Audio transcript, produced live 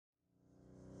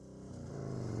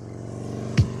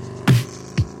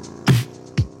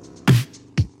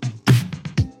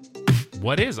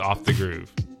What is off the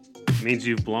groove? It means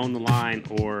you've blown the line,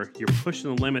 or you're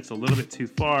pushing the limits a little bit too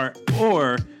far,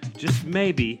 or just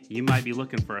maybe you might be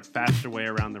looking for a faster way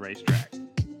around the racetrack.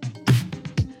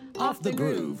 Off the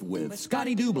Groove with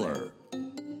Scotty Dubler.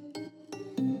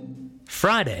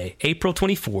 Friday, April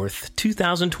 24th,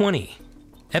 2020.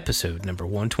 Episode number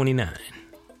 129.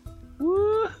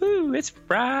 Woohoo! It's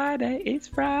Friday. It's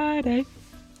Friday.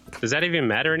 Does that even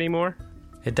matter anymore?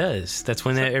 It does. That's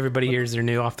when everybody hears their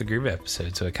new Off the Groove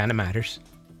episode, so it kind of matters.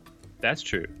 That's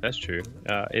true.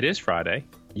 It is Friday.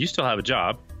 You still have a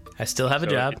job. I still have a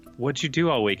job. What'd you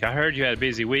do all week? I heard you had a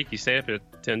busy week. You stayed up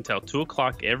until 2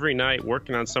 o'clock every night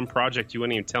working on some project you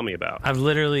wouldn't even tell me about. I've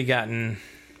literally gotten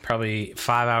probably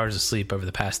 5 hours of sleep over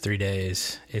the past 3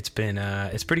 days. It's been,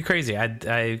 it's pretty crazy.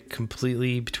 I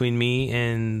completely, between me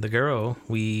and the girl,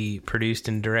 we produced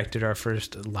and directed our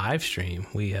first live stream.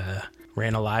 We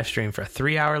ran a live stream for a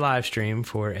 3-hour live stream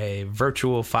for a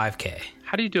virtual 5K.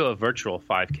 How do you do a virtual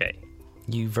 5K?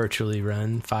 You virtually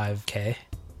run 5K.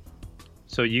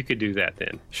 So you could do that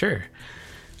then? Sure.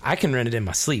 I can run it in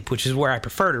my sleep, which is where I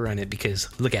prefer to run it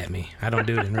because look at me. I don't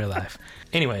do it in real life.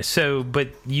 Anyway, but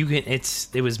you can,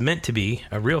 it was meant to be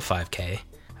a real 5K.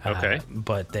 Okay.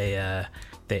 But they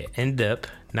ended up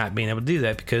not being able to do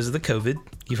that because of the COVID.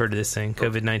 You've heard of this thing,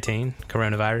 COVID-19,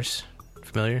 coronavirus.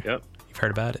 Familiar? Yep. You've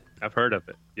heard about it? I've heard of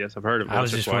it. Yes, I've heard of it. I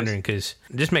was just wondering because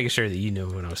just making sure that you knew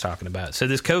what I was talking about. So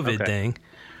this COVID thing,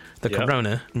 the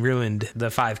corona ruined the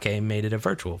 5K and made it a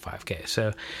virtual 5K.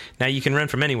 So now you can run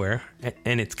from anywhere,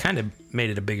 and it's kind of made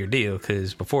it a bigger deal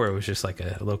because before it was just like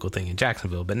a local thing in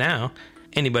Jacksonville. But now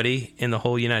anybody in the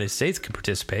whole United States could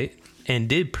participate and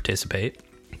did participate.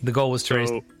 The goal was to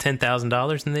raise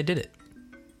 $10,000 and they did it.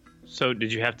 So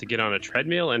did you have to get on a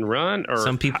treadmill and run? Or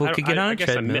some people could get on a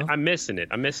treadmill. I'm missing it.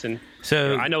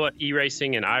 So I know what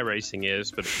e-racing and iRacing is,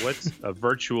 but what's a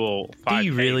virtual 5K? Do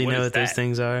you really know what those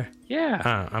things are?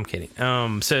 Yeah. I'm kidding.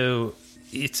 So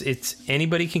it's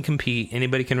anybody can compete.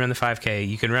 Anybody can run the 5K.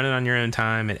 You can run it on your own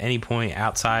time at any point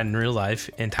outside in real life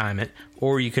and time it.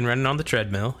 Or you can run it on the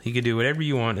treadmill. You can do whatever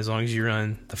you want as long as you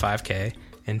run the 5K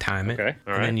and time it. Okay.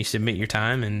 All right. And then you submit your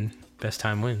time and best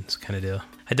time wins kind of deal.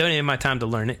 I donated my time to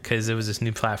learn it because it was this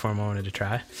new platform I wanted to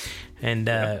try. And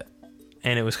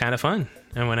it was kind of fun.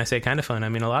 And when I say kind of fun, I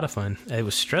mean a lot of fun. It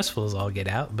was stressful as all get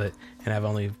out, and I've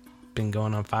only been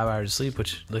going on 5 hours of sleep,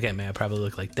 which, look at me, I probably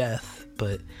look like death.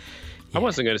 But yeah. I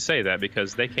wasn't going to say that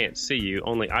because they can't see you.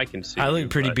 Only I can see you. I look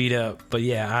pretty beat up. But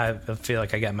yeah, I feel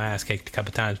like I got my ass kicked a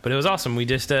couple times. But it was awesome. We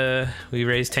just we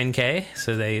raised $10K,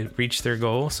 so they reached their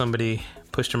goal. Somebody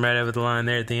pushed them right over the line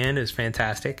there at the end. It was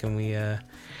fantastic. And we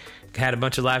had a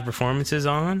bunch of live performances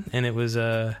on, and it was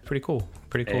pretty cool.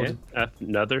 And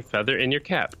another feather in your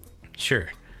cap. Sure.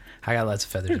 I got lots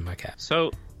of feathers in my cap.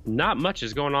 So not much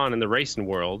is going on in the racing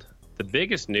world. The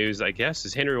biggest news, I guess,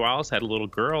 is Henry Wiles had a little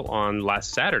girl on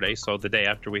last Saturday, so the day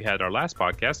after we had our last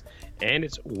podcast, and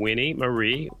it's Winnie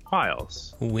Marie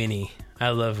Wiles. Winnie. I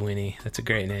love Winnie. That's a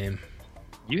great name.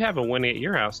 You have a Winnie at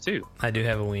your house, too. I do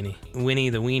have a Winnie. Winnie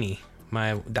the Weenie.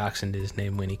 My dachshund is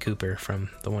named Winnie Cooper from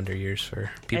the Wonder Years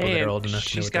for people that are old enough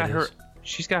to know what that is.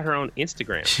 She's got her own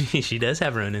Instagram. She does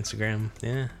have her own Instagram.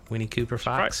 Yeah, Winnie Cooper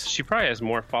Fox. She probably has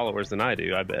more followers than I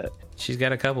do, I bet. She's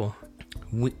got a couple.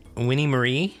 Winnie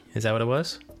Marie? Is that what it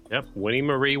was? Yep, Winnie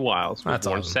Marie Wiles was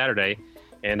born Saturday.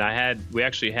 And we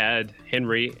actually had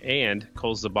Henry and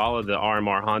Cole Zabala, the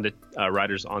RMR Honda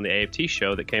riders on the AFT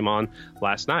show that came on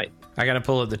last night. I got to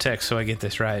pull up the text so I get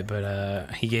this right,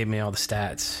 but he gave me all the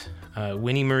stats.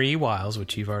 Winnie Marie Wiles,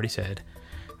 which you've already said,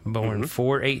 born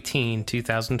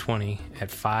 4/18/2020 at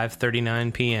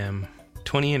 5:39 p.m.,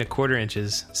 20 1/4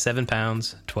 inches, 7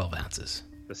 pounds, 12 ounces.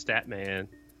 The stat man.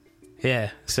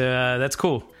 Yeah, so that's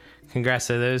cool. Congrats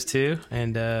to those two,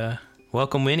 and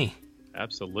welcome, Winnie.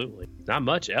 Absolutely. Not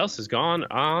much else has gone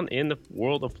on in the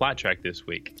world of flat track this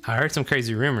week. I heard some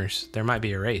crazy rumors. There might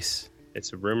be a race.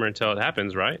 It's a rumor until it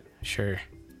happens, right? Sure.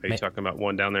 Are you talking about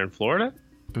one down there in Florida?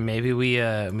 Maybe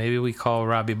we call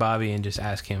Robbie Bobby and just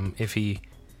ask him if he...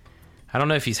 I don't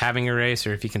know if he's having a race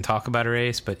or if he can talk about a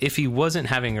race, but if he wasn't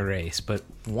having a race but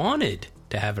wanted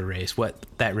to have a race, what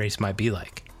that race might be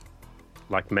like.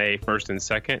 Like May 1st and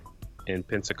 2nd in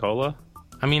Pensacola?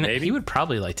 I mean, maybe? He would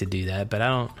probably like to do that, but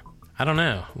I don't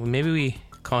know. Maybe we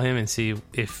call him and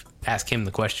ask him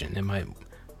the question. It might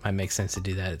make sense to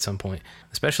do that at some point,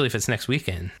 especially if it's next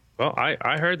weekend. Well,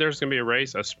 I heard there's going to be a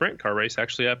race, a sprint car race,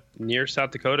 actually up near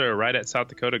South Dakota or right at South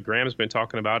Dakota. Graham's been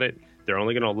talking about it. They're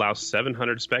only going to allow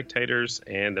 700 spectators,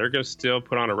 and they're going to still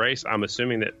put on a race. I'm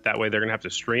assuming that way they're going to have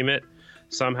to stream it.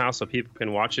 somehow so people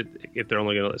can watch it. If they're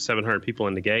only going to let 700 people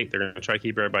in the gate, they're going to try to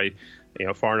keep everybody,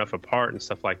 far enough apart and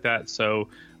stuff like that. So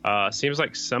seems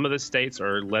like some of the states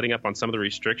are letting up on some of the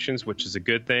restrictions, which is a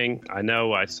good thing. I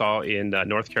know I saw in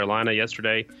North Carolina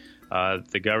yesterday,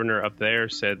 the governor up there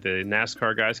said the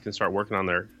NASCAR guys can start working on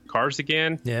their cars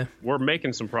again. Yeah, we're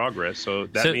making some progress, so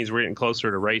that means we're getting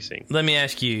closer to racing. Let me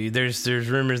ask you: there's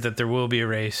rumors that there will be a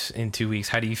race in 2 weeks.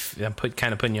 How do you? I'm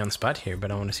kind of putting you on the spot here,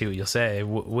 but I want to see what you'll say.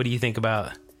 What do you think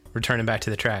about returning back to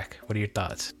the track? What are your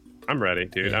thoughts? I'm ready,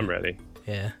 dude. Yeah. I'm ready.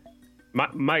 Yeah.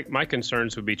 My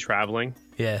concerns would be traveling.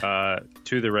 Yeah.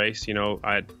 To the race.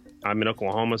 I'm in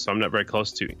Oklahoma, so I'm not very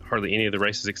close to hardly any of the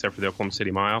races except for the Oklahoma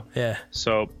City Mile. Yeah.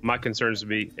 So my concerns would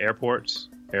be airports,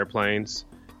 airplanes,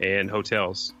 and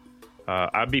hotels.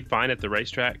 I'd be fine at the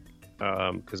racetrack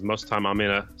because most of the time I'm in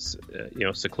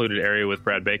a secluded area with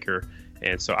Brad Baker,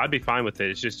 and so I'd be fine with it.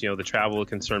 It's just the travel would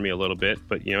concern me a little bit,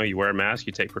 but you wear a mask,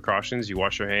 you take precautions, you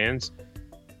wash your hands.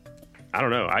 I don't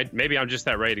know. Maybe I'm just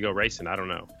that ready to go racing. I don't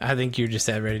know. I think you're just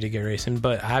that ready to go racing.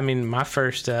 But I mean, my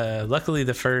first, luckily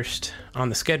the first on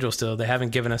the schedule still, they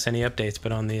haven't given us any updates,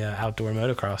 but on the outdoor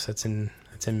motocross, that's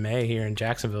in May here in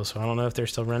Jacksonville. So I don't know if they're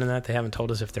still running that. They haven't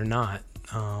told us if they're not.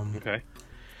 Okay.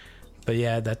 But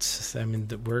yeah,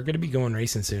 we're going to be going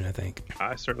racing soon, I think.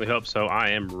 I certainly hope so. I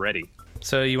am ready.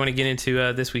 So you want to get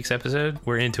into this week's episode?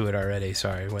 We're into it already.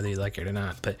 Sorry, whether you like it or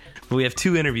not. But we have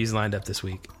 2 interviews lined up this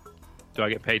week. Do I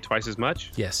get paid twice as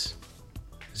much? Yes.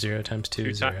 0 times 2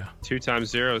 is 0. 2 times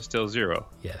 0 is still 0.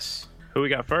 Yes. Who we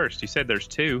got first? You said there's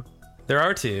 2. There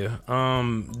are 2.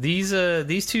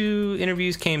 These 2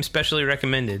 interviews came specially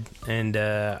recommended, and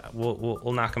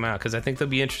we'll knock them out because I think they'll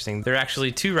be interesting. They're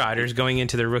actually 2 riders going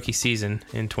into their rookie season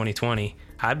in 2020.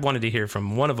 I'd wanted to hear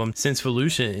from one of them since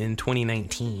Volusia in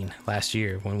 2019, last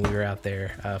year when we were out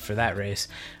there for that race.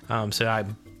 So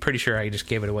I'm pretty sure I just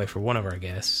gave it away for one of our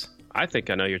guests. I think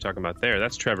I know you're talking about there.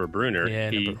 That's Trevor Brunner.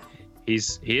 Yeah, he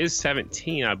is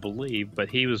 17, I believe, but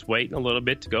he was waiting a little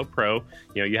bit to go pro.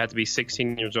 You have to be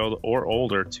 16 years old or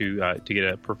older to get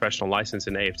a professional license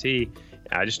in AFT.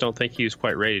 I just don't think he was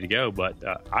quite ready to go. But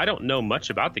I don't know much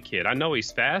about the kid. I know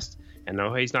he's fast, and I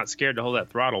know he's not scared to hold that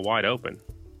throttle wide open.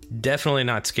 Definitely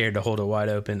not scared to hold it wide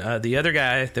open. The other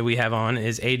guy that we have on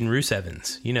is Aidan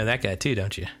Roosevans. You know that guy too,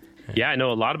 don't you? Yeah, I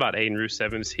know a lot about Aidan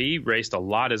Roosevans. He raced a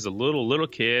lot as a little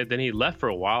kid. Then he left for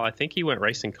a while. I think he went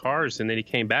racing cars, and then he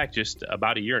came back just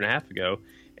about a year and a half ago.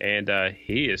 And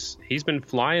he's been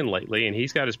flying lately, and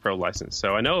he's got his pro license.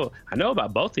 So I know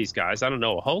about both these guys. I don't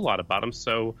know a whole lot about them.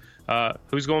 So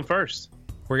who's going first?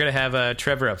 We're gonna have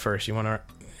Trevor up first. We're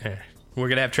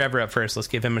gonna have Trevor up first. Let's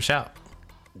give him a shout.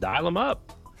 Dial him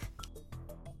up.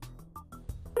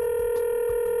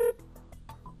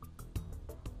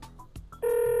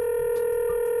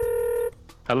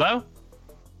 Hello?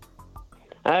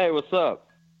 Hey, what's up?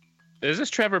 Is this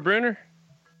Trevor Brunner?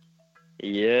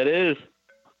 Yeah, it is.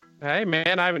 Hey,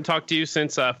 man, I haven't talked to you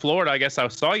since Florida. I guess I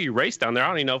saw you race down there. I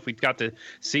don't even know if we got to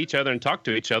see each other and talk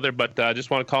to each other, but I just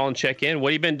want to call and check in.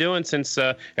 What have you been doing since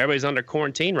everybody's under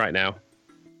quarantine right now?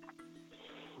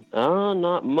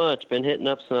 Not much. Been hitting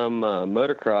up some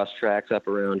motocross tracks up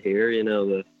around here.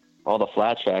 All the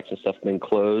flat tracks and stuff have been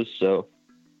closed, so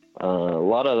a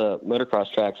lot of the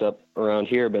motocross tracks up around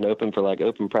here have been open for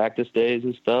open practice days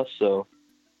and stuff. So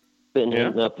been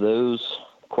hitting up those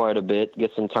quite a bit,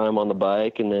 get some time on the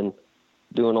bike, and then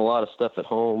doing a lot of stuff at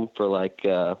home for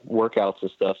workouts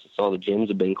and stuff since all the gyms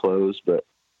have been closed. But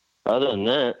other than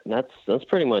that, that's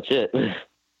pretty much it.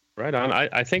 Right on.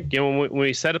 I think when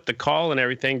we set up the call and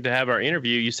everything to have our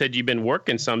interview, you said you've been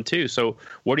working some too. So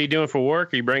what are you doing for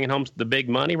work? Are you bringing home the big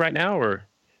money right now, or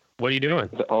what are you doing?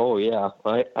 Oh yeah,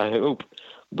 I hope.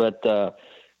 But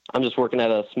I'm just working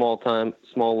at a small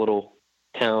little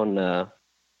town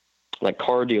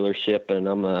car dealership, and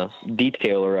I'm a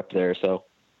detailer up there. So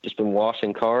just been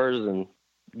washing cars and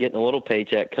getting a little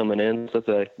paycheck coming in. So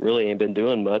I really ain't been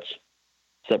doing much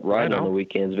except riding on the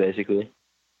weekends, basically.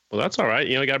 Well, that's all right.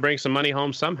 You got to bring some money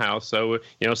home somehow. So,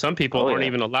 some people aren't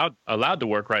even allowed to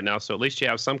work right now. So at least you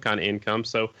have some kind of income.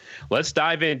 So let's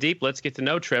dive in deep. Let's get to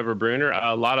know Trevor Brunner.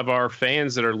 A lot of our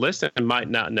fans that are listening might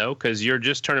not know because you're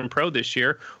just turning pro this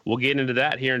year. We'll get into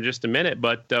that here in just a minute.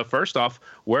 But first off,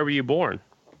 where were you born?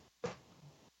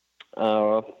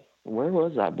 Where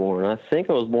was I born? I think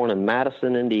I was born in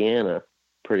Madison, Indiana.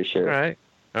 Pretty sure. All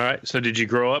right. So did you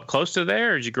grow up close to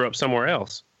there, or did you grow up somewhere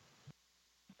else?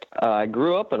 I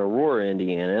grew up in Aurora,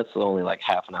 Indiana. It's only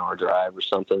half an hour drive or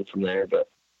something from there. But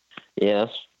yes,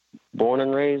 born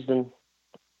and raised in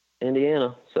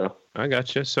Indiana. So I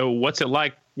gotcha. So what's it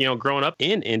like, growing up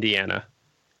in Indiana?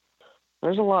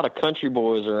 There's a lot of country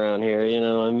boys around here.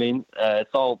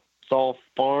 It's all all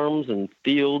farms and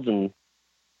fields, and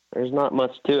there's not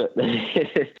much to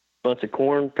it. Bunch of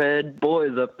corn-fed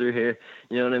boys up through here.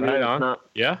 You know what I mean? Right on.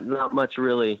 It's not much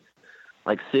really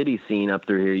like city scene up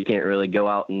through here. You can't really go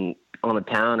out and on a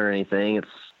town or anything.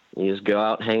 You just go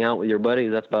out, hang out with your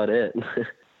buddies. That's about it.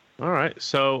 All right.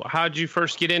 So how'd you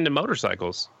first get into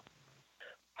motorcycles?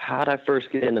 How'd I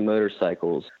first get into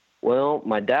motorcycles? Well,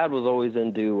 my dad was always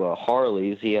into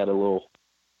Harleys. He had a little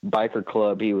biker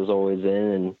club he was always in,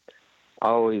 and I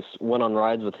always went on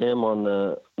rides with him on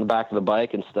the back of the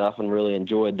bike and stuff and really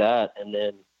enjoyed that. And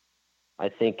then I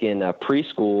think in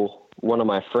preschool, one of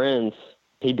my friends,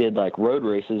 he did like road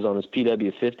races on his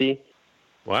PW50.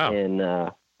 Wow. And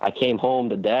I came home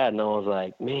to Dad and I was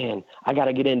like, man, I got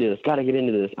to get into this.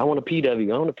 I want a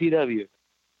PW.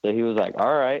 So he was like,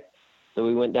 all right. So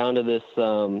we went down to this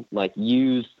like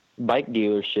used bike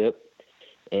dealership,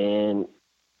 and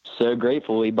so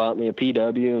grateful he bought me a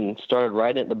PW and started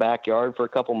riding it in the backyard for a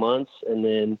couple months. And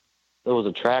then there was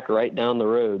a track right down the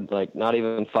road, like not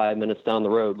even 5 minutes down the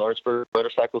road, Lawrenceburg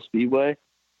Motorcycle Speedway.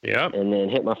 Yeah. And then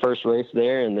hit my first race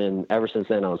there. And then ever since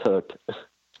then I was hooked.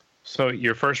 So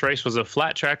your first race was a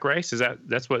flat track race?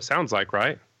 That's what it sounds like,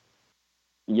 right?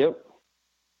 Yep.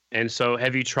 And so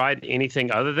have you tried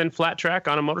anything other than flat track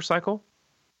on a motorcycle?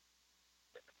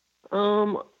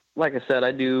 Like I said,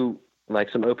 I do like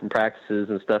some open practices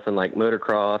and stuff in like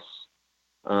motocross.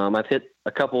 I've hit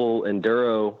a couple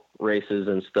enduro races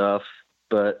and stuff,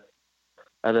 but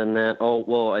other than that,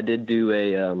 I did do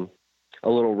a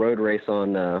little road race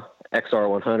on XR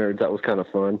 100s. That was kind of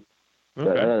fun. Okay.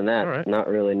 But other than that, not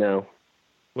really, no.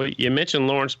 Well, you mentioned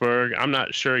Lawrenceburg. I'm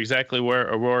not sure exactly where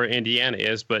Aurora, Indiana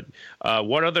is, but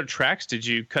what other tracks did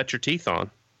you cut your teeth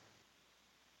on?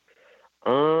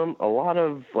 A lot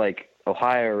of like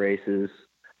Ohio races,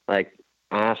 like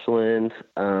Ashland,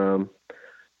 a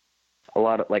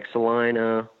lot of like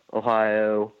Salina,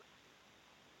 Ohio,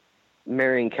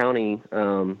 Marion County,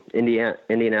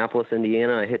 Indianapolis,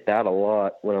 Indiana. I hit that a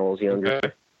lot when I was younger.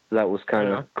 Okay. That was kind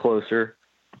of closer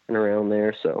and around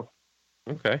there. So.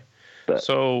 Okay. But,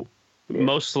 so yeah.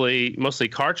 mostly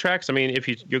car tracks. I mean, if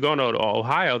you're going to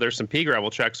Ohio, there's some pea gravel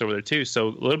tracks over there too. So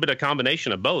a little bit of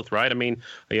combination of both, right? I mean,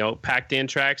 packed in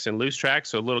tracks and loose tracks.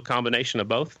 So a little combination of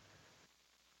both.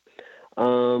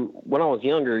 When I was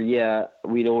younger, yeah,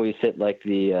 we'd always hit like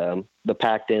the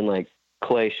packed in like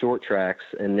clay short tracks.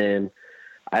 And then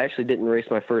I actually didn't race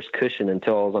my first cushion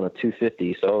until I was on a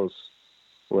 250. So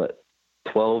I was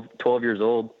 12 years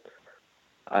old.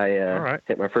 I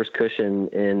hit my first cushion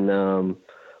in,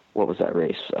 what was that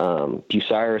race?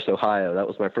 Bucyrus, Ohio. That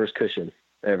was my first cushion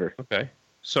ever. Okay.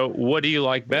 So what do you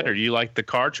like better? Do you like the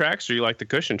car tracks or you like the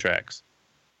cushion tracks?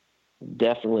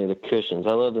 Definitely the cushions.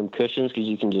 I love them cushions because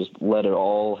you can just let it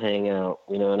all hang out.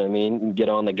 You know what I mean? You get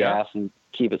on the gas and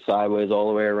keep it sideways all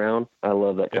the way around. I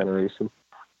love that kind of racing.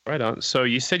 Right on. So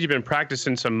you said you've been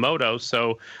practicing some moto.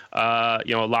 So, a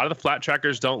lot of the flat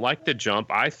trackers don't like the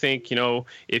jump. I think,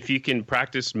 if you can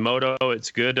practice moto,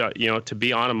 it's good, to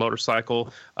be on a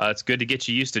motorcycle. It's good to get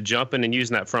you used to jumping and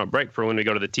using that front brake for when we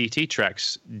go to the TT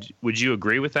tracks. Would you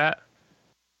agree with that?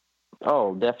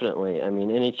 Oh, definitely. I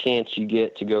mean, any chance you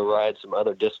get to go ride some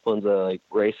other disciplines like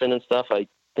racing and stuff, I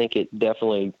think it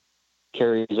definitely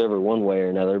carries over one way or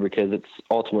another because it's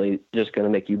ultimately just going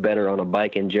to make you better on a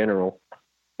bike in general.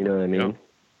 You know what I mean?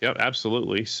 Yep,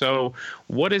 absolutely. So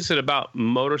what is it about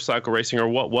motorcycle racing, or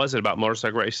what was it about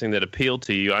motorcycle racing that appealed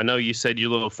to you? I know you said your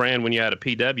little friend when you had a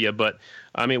PW, but,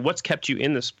 I mean, what's kept you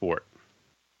in the sport?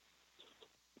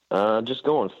 Just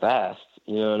going fast.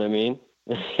 You know what I mean?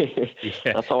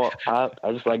 That's all.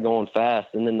 I just like going fast.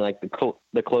 And then, like,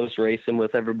 the close racing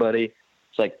with everybody,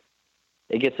 it's like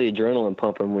it gets the adrenaline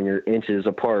pumping when you're inches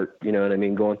apart. You know what I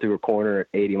mean? Going through a corner at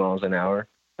 80 miles an hour.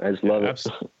 I just love it.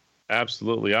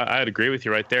 Absolutely. I'd agree with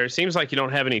you right there. It seems like you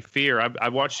don't have any fear.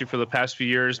 I've watched you for the past few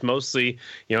years, mostly,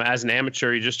 as an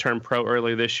amateur. You just turned pro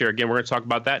earlier this year. Again, we're going to talk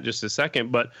about that in just a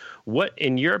second. But what,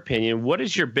 in your opinion, what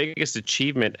is your biggest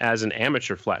achievement as an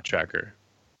amateur flat tracker?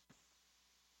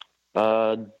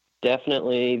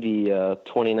 Definitely the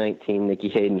 2019 Nikki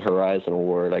Hayden Horizon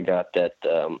Award I got at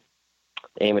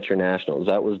Amateur Nationals.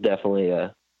 That was definitely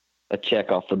a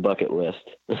check off the bucket list.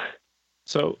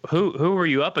 So who were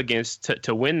you up against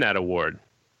to win that award?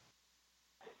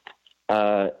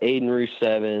 Aidan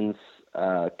Roosevans,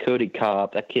 Cody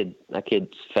Kopp. That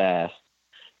kid's fast.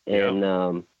 And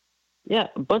a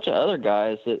bunch of other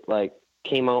guys that like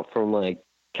came out from like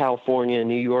California,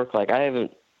 New York. Like I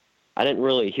didn't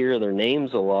really hear their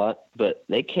names a lot, but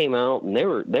they came out and they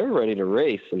were ready to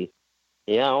race. And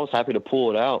yeah, I was happy to pull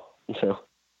it out. So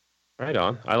right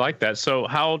on. I like that. So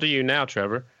how old are you now,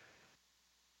 Trevor?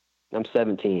 I'm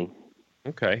 17.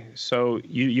 Okay, so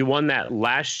you won that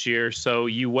last year, so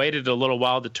you waited a little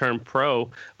while to turn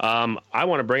pro. I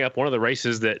want to bring up one of the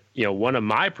races that, one of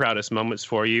my proudest moments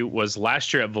for you was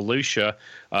last year at Volusia.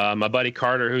 My buddy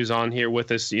Carter, who's on here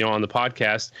with us, on the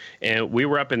podcast, and we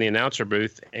were up in the announcer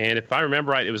booth, and if I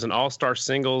remember right, it was an all-star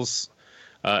singles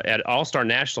at all-star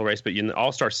national race, but in the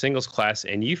all-star singles class,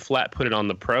 and you flat put it on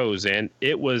the pros, and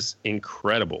it was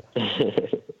incredible.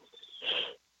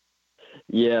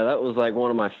 Yeah, that was like one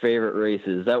of my favorite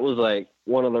races. That was like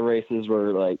one of the races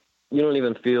where like you don't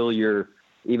even feel you're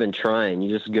even trying.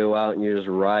 You just go out and you're just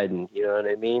riding. You know what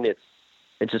I mean? It's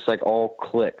just like all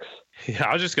clicks. Yeah,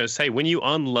 I was just gonna say, when you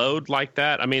unload like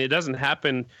that, I mean, it doesn't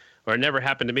happen, or it never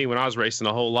happened to me when I was racing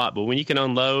a whole lot. But when you can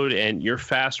unload and you're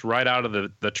fast right out of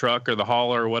the truck or the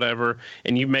hauler or whatever,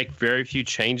 and you make very few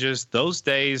changes, those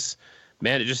days,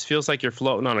 man, it just feels like you're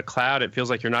floating on a cloud. It feels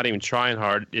like you're not even trying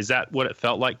hard. Is that what it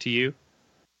felt like to you?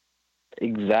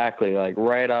 Exactly. Like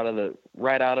right out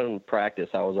of practice,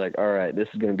 I was like, all right, this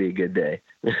is going to be a good day.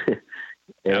 And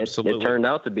Absolutely. It turned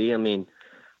out to be. I mean,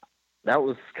 that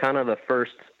was kind of the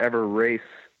first ever race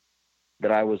that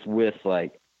I was with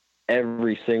like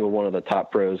every single one of the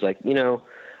top pros. Like,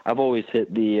 I've always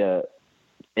hit the,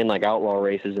 in like outlaw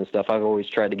races and stuff, I've always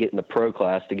tried to get in the pro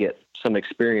class to get some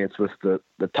experience with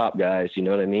the top guys. You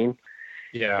know what I mean?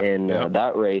 Yeah. And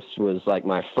that race was like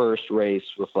my first race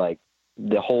with like,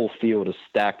 the whole field is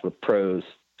stacked with pros.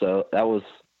 So that was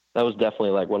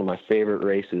definitely like one of my favorite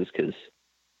races, because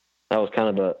that was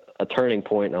kind of a turning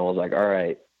point. And I was like, all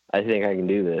right, I think I can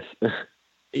do this.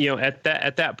 At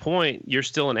that point, you're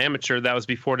still an amateur. That was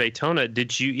before Daytona.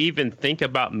 Did you even think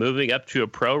about moving up to a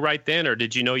pro right then, or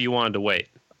did you know you wanted to wait?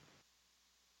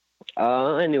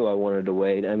 I knew I wanted to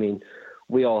wait. I mean,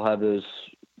 we all have those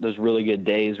really good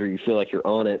days where you feel like you're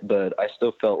on it, but I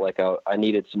still felt like I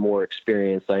needed some more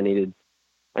experience. I needed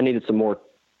some more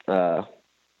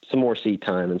seat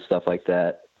time and stuff like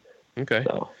that. Okay.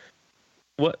 So.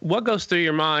 What goes through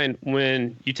your mind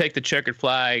when you take the checkered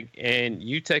flag and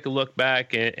you take a look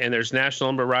back and there's national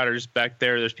number riders back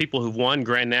there? There's people who've won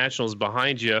Grand Nationals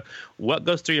behind you. What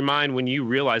goes through your mind when you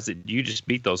realize that you just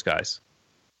beat those guys?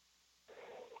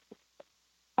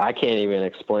 I can't even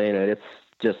explain it. It's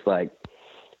just like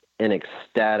an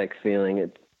ecstatic feeling.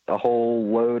 A whole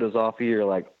load is off of you. You're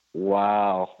like,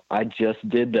 wow, I just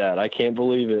did that. I can't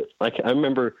believe it. I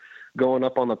remember going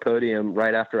up on the podium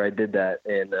right after I did that,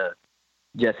 and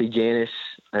Jesse Janish,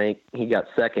 I think he got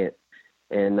second,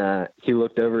 and he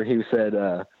looked over and he said,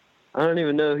 I don't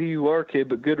even know who you are, kid,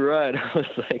 but good ride. I was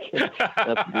like,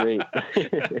 that's great.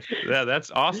 Yeah,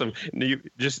 that's awesome.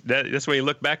 That's when you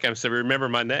look back and say, remember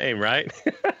my name, right?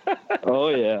 Oh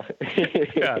yeah.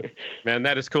 Yeah, man,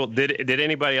 that is cool. Did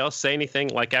anybody else say anything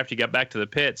like after you got back to the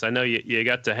pits? I know you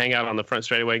got to hang out on the front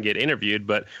straightaway and get interviewed,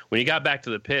 but when you got back to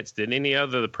the pits, did any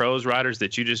other the pros riders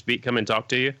that you just beat come and talk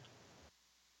to you?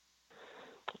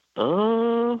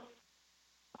 I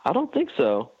don't think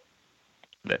so.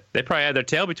 They probably had their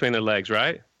tail between their legs,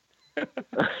 right?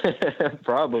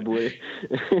 Probably.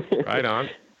 Right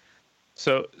on.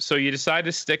 So you decide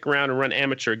to stick around and run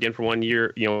amateur again for 1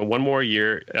 year, one more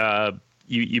year.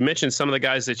 You mentioned some of the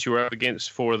guys that you were up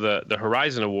against for the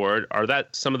Horizon Award. Are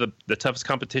that some of the toughest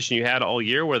competition you had all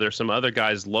year? Were there some other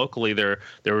guys locally there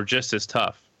that were just as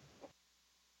tough?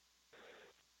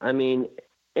 I mean,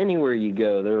 anywhere you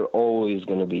go, they're always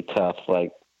going to be tough.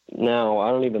 Like now,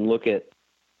 I don't even look at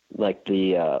like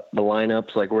the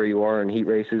lineups, like where you are in heat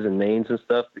races and mains and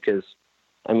stuff, because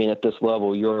I mean, at this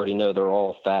level, you already know they're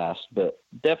all fast. But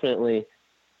definitely,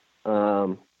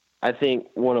 I think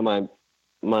one of my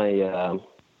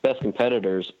best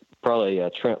competitors, probably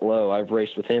Trent Lowe. I've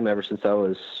raced with him ever since I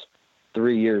was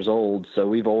 3 years old, so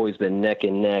we've always been neck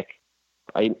and neck.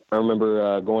 I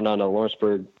remember going down to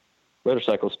Lawrenceburg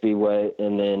Motorcycle Speedway,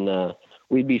 and then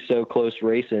we'd be so close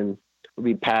racing. We'd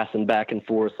be passing back and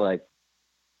forth like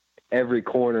every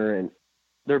corner, and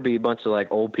there'd be a bunch of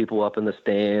like old people up in the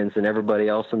stands and everybody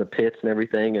else in the pits and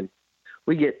everything. And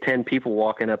we get 10 people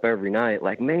walking up every night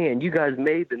like, man, you guys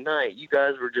made the night. You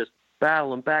guys were just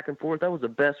battling back and forth. That was the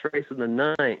best race of the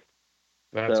night.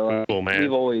 That's cool, man.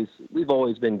 We've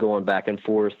always been going back and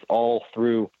forth all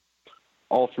through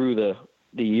the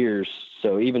years.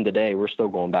 So even today we're still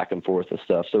going back and forth and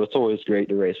stuff. So it's always great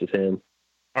to race with him.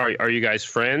 Are you guys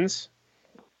friends?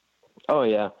 Oh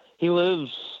yeah. He lives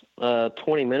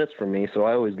 20 minutes from me, so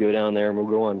I always go down there and we'll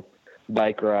go on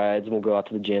bike rides and we'll go out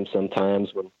to the gym sometimes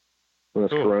when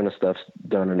this Corona stuff's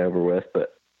done and over with.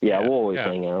 But yeah, we'll always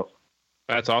hang out.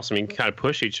 That's awesome. You can kind of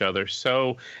push each other.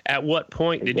 So at what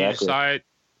point did you decide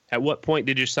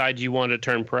you wanted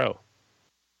to turn pro?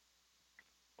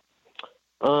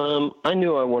 I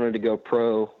knew I wanted to go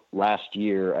pro last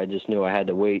year. I just knew I had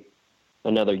to wait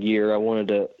another year. I wanted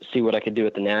to see what I could do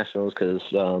at the Nationals because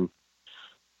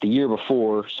the year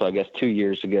before, so I guess 2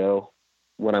 years ago,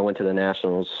 when I went to the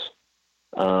Nationals,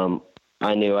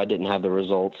 I knew I didn't have the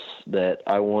results that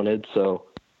I wanted, so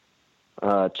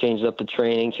changed up the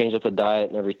training, changed up the diet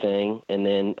and everything, and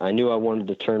then I knew I wanted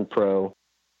to turn pro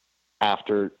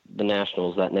after the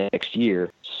Nationals that next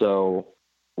year. So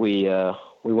we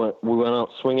went out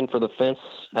swinging for the fence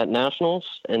at Nationals,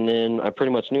 and then I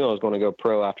pretty much knew I was going to go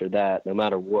pro after that, no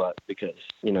matter what, because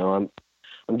I'm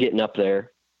getting up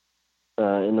there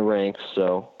in the ranks.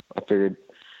 So I figured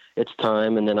it's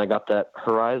time, and then I got that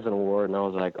Horizon Award, and I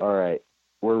was like, all right,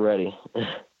 we're ready.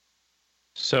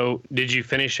 So did you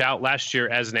finish out last year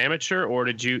as an amateur, or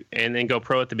did you and then go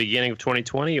pro at the beginning of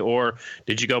 2020, or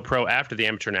did you go pro after the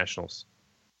Amateur Nationals?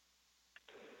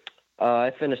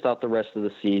 I finished out the rest of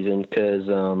the season because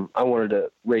I wanted to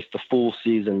race the full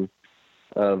season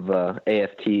of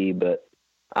AFT, but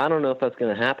I don't know if that's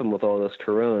going to happen with all this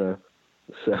Corona.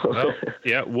 So well,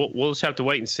 yeah, we'll just have to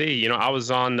wait and see. I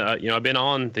was on, I've been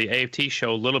on the AFT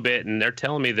show a little bit, and they're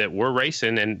telling me that we're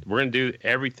racing and we're going to do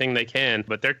everything they can,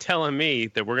 but they're telling me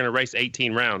that we're going to race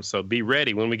 18 rounds. So be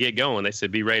ready when we get going. They said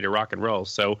be ready to rock and roll.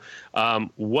 So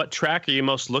what track are you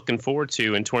most looking forward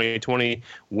to in 2020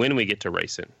 when we get to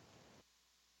racing?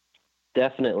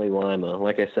 Definitely Lima.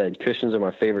 Like I said, Cushions are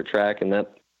my favorite track, and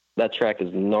that track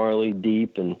is gnarly,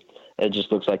 deep, and it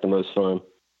just looks like the most fun.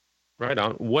 Right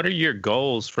on. What are your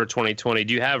goals for 2020?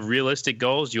 Do you have realistic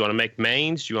goals? Do you want to make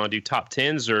mains? Do you want to do top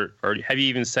tens, or have you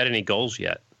even set any goals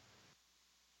yet?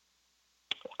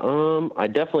 I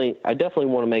definitely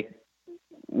want to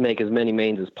make as many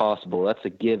mains as possible. That's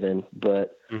a given,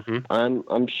 but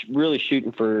I'm really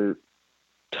shooting for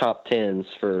top tens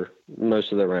for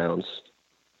most of the rounds.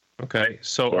 Okay,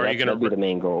 so are you going to be the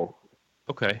main goal?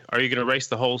 Okay, are you going to race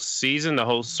the whole season, the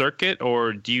whole circuit,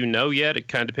 or do you know yet? It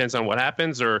kind of depends on what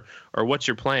happens, or what's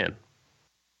your plan?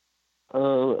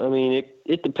 I mean,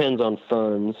 it depends on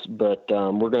funds, but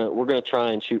we're gonna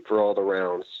try and shoot for all the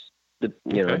rounds,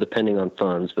 depending on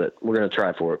funds. But we're gonna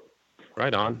try for it.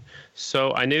 Right on.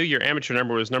 So I knew your amateur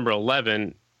number was number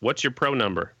 11. What's your pro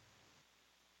number?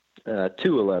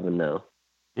 211 now.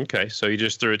 Okay, so you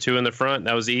just threw a 2 in the front.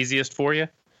 That was the easiest for you?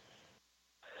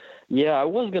 Yeah, I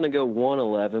was going to go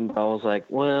 111, but I was like,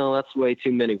 well, that's way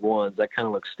too many ones. That kind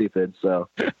of looks stupid. So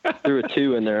threw a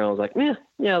 2 in there. I was like,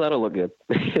 yeah, that'll look good.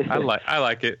 I like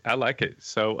it. I like it.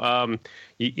 So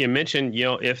you mentioned,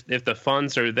 if the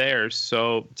funds are there.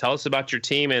 So tell us about your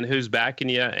team and who's backing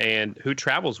you and who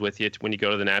travels with you when you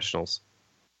go to the Nationals.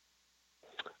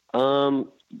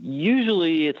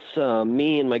 Usually it's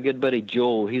me and my good buddy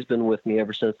Joel. He's been with me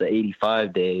ever since the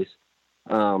 85 days.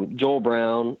 Joel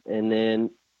Brown, and then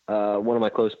one of my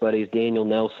close buddies, Daniel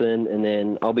Nelson, and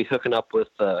then I'll be hooking up with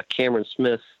Cameron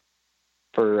Smith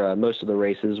for most of the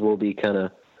races. We'll be kind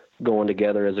of going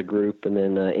together as a group, and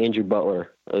then Andrew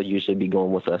Butler will usually be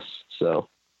going with us. So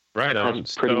right on.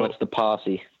 That's pretty much the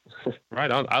posse. Right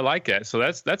on. I like that. So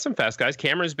that's some fast guys.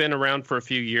 Cameron's been around for a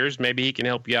few years. Maybe he can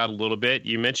help you out a little bit.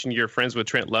 You mentioned you're friends with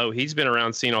Trent Lowe. He's been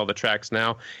around seeing all the tracks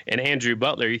now. And Andrew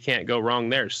Butler, you can't go wrong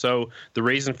there. So the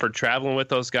reason for traveling with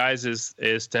those guys is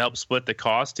to help split the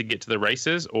cost to get to the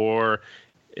races, or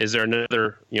is there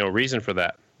another reason for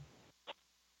that?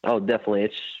 Oh, definitely.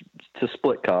 It's to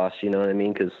split costs. You know what I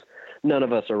mean? Because none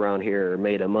of us around here are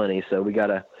made of money, so we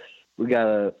gotta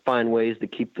find ways to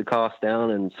keep the cost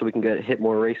down, and so we can hit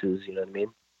more races. You know what I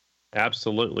mean?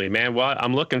 Absolutely, man. Well,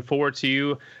 I'm looking forward to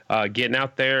you getting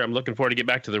out there. I'm looking forward to get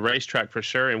back to the racetrack for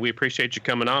sure, and we appreciate you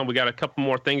coming on. We got a couple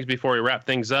more things before we wrap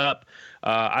things up.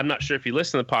 I'm not sure if you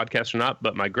listen to the podcast or not,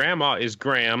 but my grandma is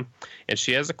Graham, and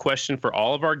she has a question for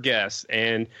all of our guests,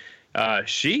 and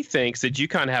she thinks that you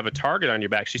kind of have a target on your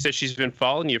back. She said she's been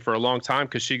following you for a long time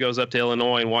because she goes up to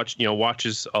Illinois and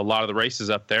watches a lot of the races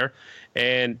up there.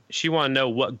 And she want to know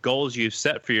what goals you've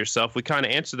set for yourself. We kind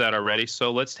of answered that already, so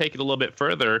let's take it a little bit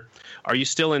further. Are you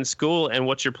still in school, and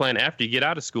what's your plan after you get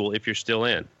out of school if you're still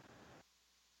in?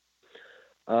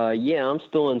 Yeah, I'm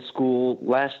still in school.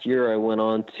 Last year I went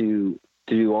on to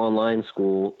do online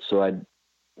school, so I'd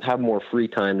have more free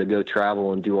time to go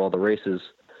travel and do all the races.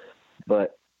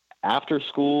 But after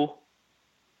school,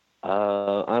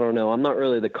 I don't know. I'm not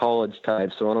really the college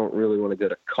type, so I don't really want to go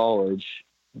to college.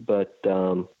 But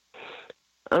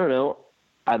I don't know.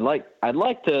 I'd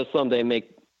like to someday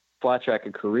make flat track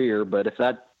a career, but if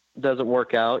that doesn't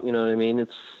work out, you know what I mean?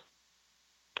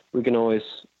 We can always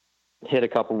hit a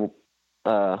couple.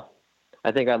 I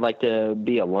think I'd like to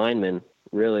be a lineman,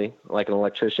 really, like an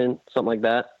electrician, something like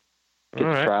that. Get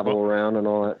to travel around and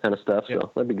all that kind of stuff.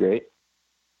 So that'd be great.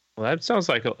 Well, that sounds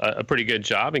like a pretty good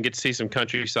job, and get to see some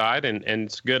countryside, and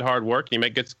it's good hard work, and you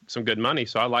make some good money.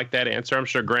 So I like that answer. I'm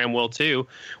sure Graham will too.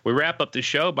 We wrap up the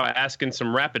show by asking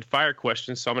some rapid fire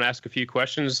questions. So I'm going to ask a few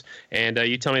questions, and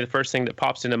you tell me the first thing that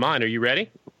pops into mind. Are you ready?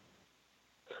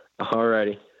 All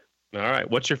righty. All right.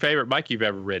 What's your favorite bike you've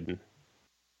ever ridden?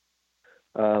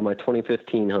 My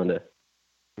 2015 Honda.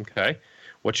 Okay.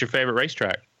 What's your favorite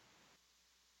racetrack?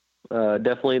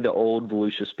 Definitely the old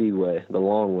Volusia Speedway, the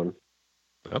long one.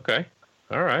 Okay.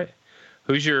 All right.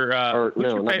 Who's your not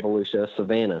Volusia,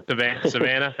 Savannah.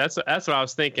 Savannah. That's what I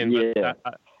was thinking. Yeah.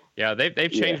 But, yeah,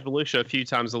 they've changed Volusia a few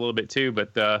times a little bit too,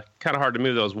 but kind of hard to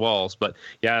move those walls. But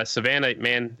yeah, Savannah,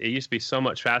 man, it used to be so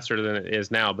much faster than it is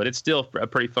now, but it's still a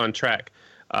pretty fun track.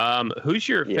 Who's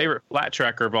your favorite flat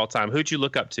tracker of all time? Who'd you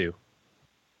look up to?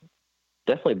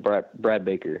 Definitely Brad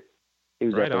Baker. He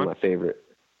was definitely my favorite.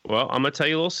 Well, I'm going to tell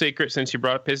you a little secret since you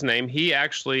brought up his name. He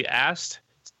actually asked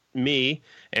me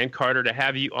and Carter to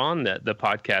have you on the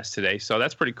podcast today. So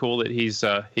that's pretty cool that he's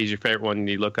your favorite one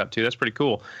you look up to. That's pretty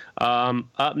cool.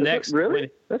 Up next. Really?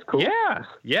 That's cool.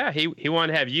 Yeah. He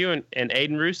wanted to have you and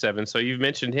Aidan Roosevans. So you've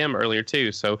mentioned him earlier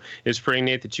too. So it's pretty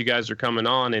neat that you guys are coming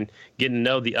on and getting to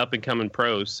know the up and coming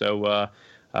pros. So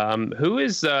who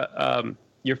is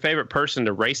your favorite person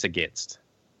to race against?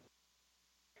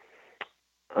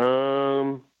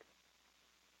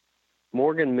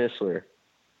 Morgan Mishler.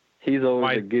 He's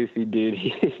always a goofy dude.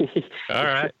 All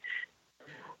right.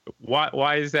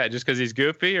 Why is that? Just because he's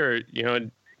goofy, or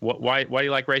why do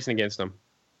you like racing against him?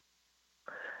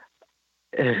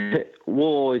 We'll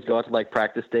always go out to like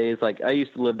practice days. Like I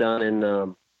used to live down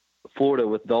in Florida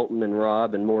with Dalton and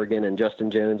Rob and Morgan and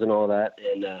Justin Jones and all that,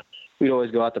 and we'd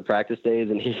always go out to practice days,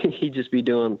 and he'd just be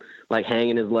doing like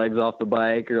hanging his legs off the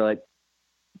bike or like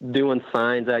doing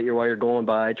signs at you while you're going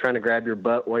by, trying to grab your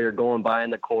butt while you're going by in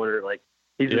the corner. Like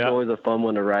he's just always a fun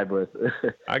one to ride with.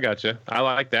 I gotcha. I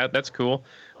like that. That's cool.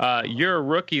 You're a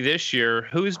rookie this year.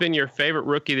 Who's been your favorite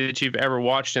rookie that you've ever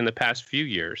watched in the past few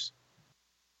years?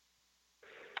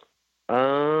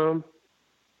 I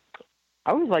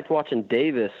always liked watching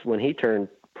Davis when he turned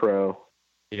pro.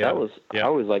 I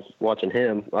always liked watching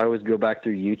him. I always go back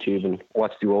through YouTube and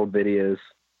watch the old videos.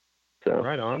 So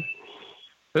right on.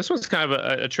 This one's kind of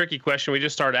a tricky question. We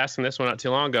just started asking this one not too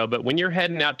long ago. But when you're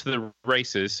heading out to the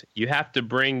races, you have to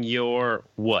bring your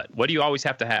what? What do you always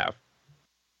have to have?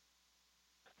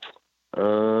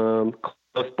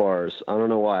 Cliff bars. I don't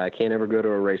know why. I can't ever go to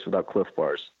a race without Cliff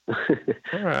bars.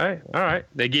 All right.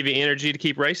 They give you energy to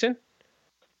keep racing?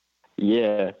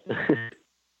 Yeah.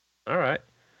 All right.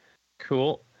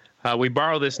 Cool. We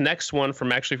borrow this next one from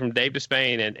Dave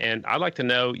Despain, and I'd like to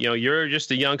know, you're just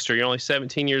a youngster. You're only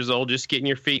 17 years old, just getting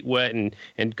your feet wet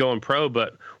and going pro.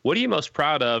 But what are you most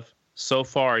proud of so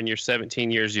far in your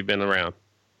 17 years you've been around?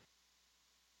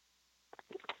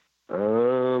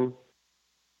 The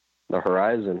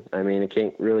horizon. I mean, it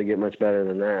can't really get much better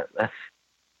than that. That's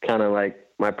kind of like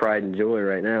my pride and joy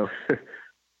right now.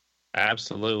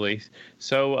 Absolutely.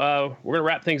 So we're going to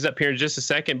wrap things up here in just a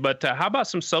second, but how about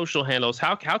some social handles?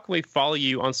 How can we follow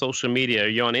you on social media? Are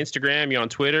you on Instagram? Are you on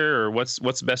Twitter? Or what's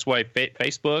the best way?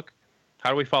 Facebook? How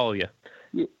do we follow you?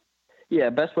 Yeah,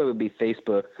 best way would be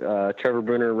Facebook, Trevor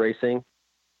Brunner Racing.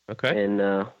 Okay. And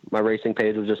my racing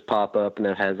page will just pop up, and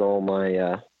it has all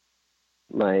my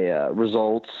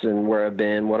results and where I've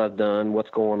been, what I've done, what's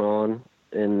going on,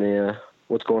 and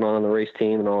what's going on the race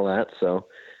team and all that. So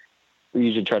we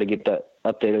usually try to get that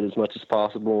updated as much as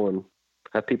possible and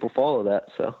have people follow that.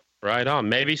 So right on.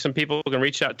 Maybe some people can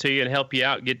reach out to you and help you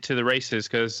out get to the races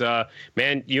because,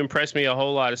 man, you impressed me a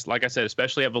whole lot. It's, like I said,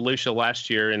 especially at Volusia last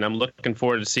year, and I'm looking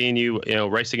forward to seeing you,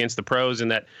 race against the pros in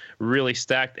that really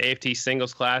stacked AFT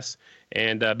Singles class.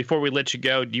 And before we let you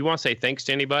go, do you want to say thanks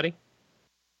to anybody?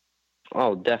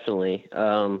 Oh, definitely.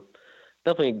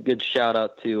 Definitely a good shout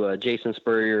out to Jason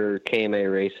Spurrier,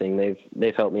 KMA Racing.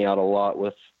 They've helped me out a lot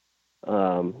with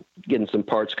getting some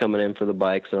parts coming in for the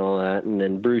bikes and all that. And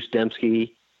then Bruce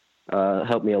Dembski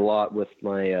helped me a lot with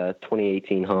my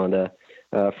 2018 Honda.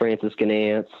 Francis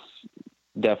Ganance,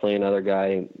 definitely another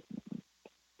guy,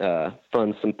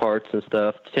 funds some parts and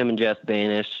stuff. Tim and Jess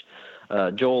Banish,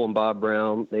 Joel and Bob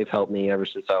Brown, they've helped me ever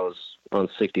since I was on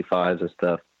 65s and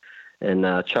stuff.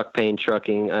 And Chuck Payne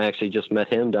Trucking, I actually just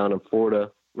met him down in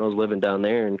Florida when I was living down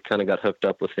there and kind of got hooked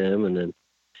up with him, and then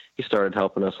he started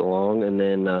helping us along. And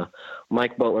then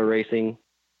Mike Butler Racing,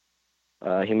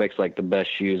 he makes like the best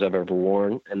shoes I've ever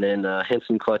worn. And then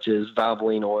Henson Clutches,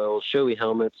 Valvoline Oils, Shoei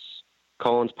Helmets,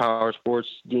 Collins Power Sports,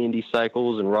 D&D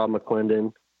Cycles, and Rob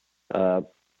McClendon,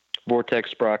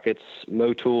 Vortex Sprockets,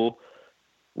 Motool,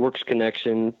 Works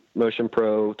Connection, Motion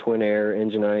Pro, Twin Air,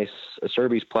 Engine Ice,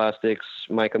 Acerbis Plastics,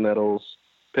 Mica Metals,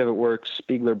 Pivot Works,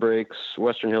 Spiegler Brakes,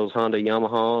 Western Hills Honda,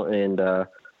 Yamaha, and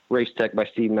Race Tech by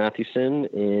Steve Mathewson,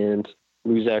 and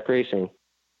Luzak Racing.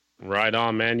 Right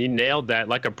on, man. You nailed that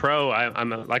like a pro. I'm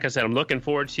like I said, I'm looking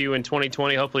forward to you in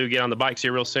 2020. Hopefully we get on the bikes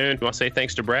here real soon. You want to say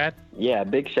thanks to Brad? Yeah,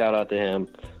 big shout out to him.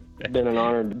 It's been an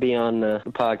honor to be on the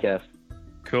podcast.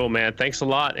 Cool, man. Thanks a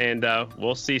lot, and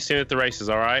we'll see you soon at the races,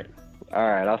 all right? All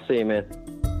right, I'll see you, man.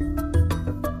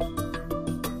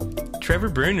 Trevor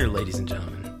Brunner, ladies and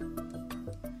gentlemen.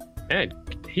 Man,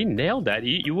 he nailed that.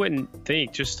 You wouldn't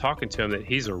think, just talking to him, that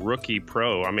he's a rookie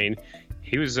pro. I mean,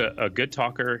 he was a good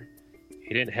talker.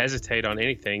 He didn't hesitate on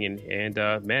anything, and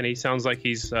man, he sounds like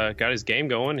he's got his game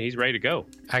going. He's ready to go.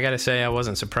 I gotta say, I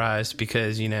wasn't surprised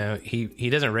because he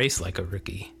doesn't race like a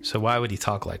rookie. So why would he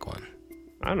talk like one?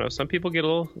 I don't know. Some people get a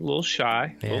little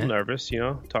shy, a little nervous,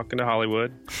 talking to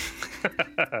Hollywood.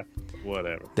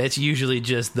 Whatever. That's usually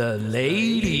just the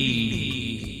ladies.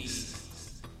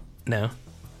 No.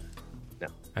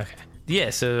 Okay. Yeah.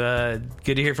 So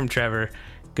good to hear from Trevor.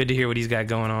 Good to hear what he's got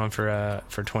going on for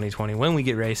 2020. When we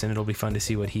get racing, it'll be fun to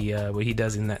see what he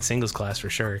does in that singles class for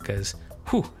sure. Because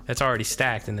that's already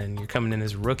stacked, and then you're coming in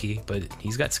as a rookie, but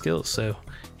he's got skills, so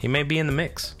he may be in the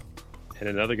mix. And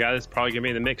another guy that's probably going to be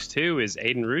in the mix too is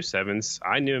Aidan Roosevans.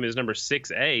 I knew him as number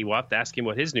 6A. We'll have to ask him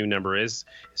what his new number is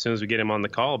as soon as we get him on the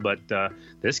call. But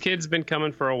this kid's been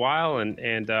coming for a while,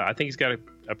 and I think he's got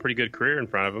a pretty good career in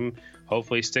front of him.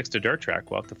 Hopefully he sticks to dirt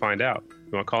track. We'll have to find out.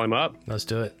 You want to call him up? Let's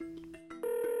do it.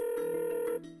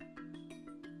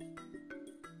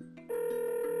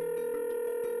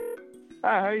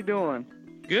 Hi, how you doing?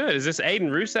 Good. Is this Aidan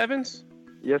Roosevans?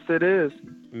 Yes, it is.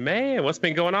 Man, what's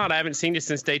been going on? I haven't seen you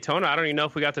since Daytona. I don't even know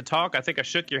if we got to talk. I think I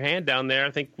shook your hand down there.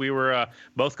 I think we were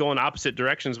both going opposite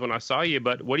directions when I saw you.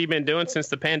 But what have you been doing since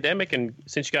the pandemic and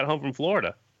since you got home from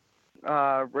Florida?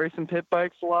 Racing pit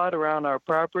bikes a lot around our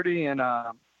property and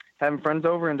having friends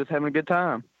over and just having a good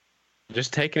time.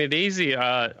 Just taking it easy.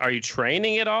 Are you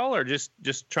training at all or just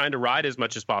trying to ride as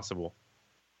much as possible?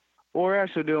 Well, we're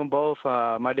actually doing both.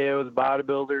 My dad was a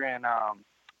bodybuilder, and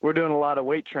we're doing a lot of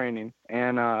weight training.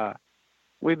 And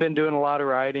we've been doing a lot of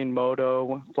riding,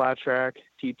 moto, flat track,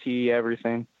 TT,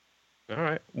 everything. All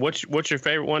right. What's your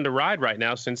favorite one to ride right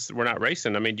now since we're not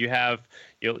racing? I mean, do you have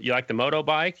you like the moto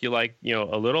bike? You like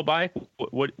a little bike?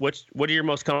 What are you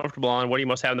most comfortable on? What are you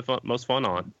most having the most fun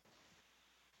on?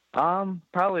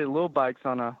 Probably little bikes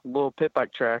on a little pit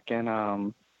bike track,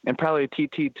 and probably a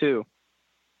TT too.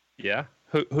 Yeah.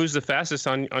 Who's the fastest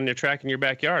on your track in your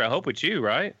backyard? I hope it's you,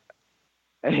 right?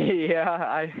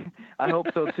 Yeah, I hope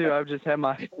so too. I've just had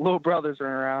my little brothers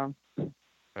run around.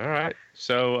 All right.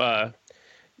 So,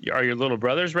 are your little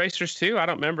brothers racers too? I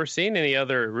don't remember seeing any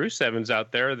other Roosevans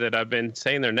out there that I've been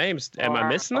saying their names. Am I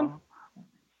missing them?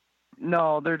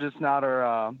 No, they're just not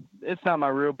our. It's not my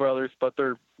real brothers, but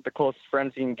they're the closest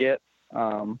friends you can get.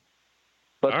 But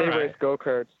they race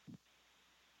go-karts.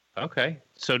 Okay.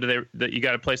 So you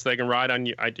got a place they can ride on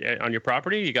your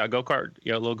property? You got a go-kart,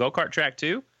 a little go-kart track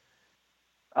too?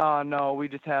 No, we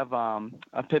just have a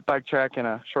pit bike track and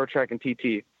a short track and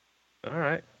TT. All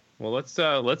right. Well,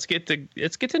 let's get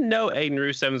to know Aidan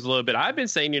Roosevans a little bit. I've been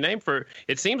saying your name for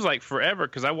it seems like forever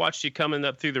because I watched you coming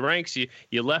up through the ranks. You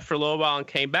left for a little while and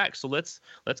came back. So let's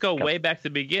go way back to the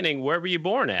beginning. Where were you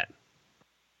born at?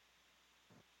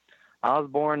 I was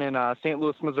born in St.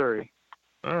 Louis, Missouri.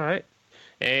 All right.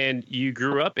 And you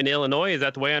grew up in Illinois. Is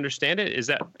that the way I understand it? Is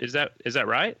that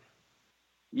right?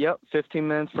 Yep, 15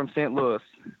 minutes from St. Louis,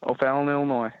 O'Fallon,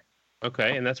 Illinois.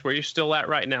 Okay, and that's where you're still at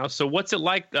right now. So what's it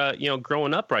like,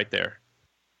 growing up right there?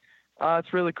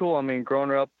 It's really cool. I mean,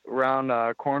 growing up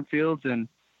around cornfields and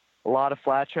a lot of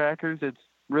flat trackers, it's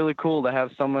really cool to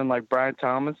have someone like Brian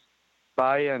Thomas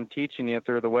by you and teaching you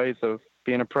through the ways of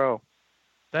being a pro.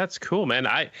 That's cool, man.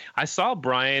 I saw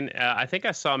Brian. I think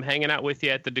I saw him hanging out with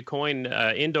you at the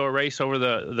DuQuoin indoor race over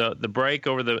the break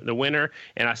over the winter,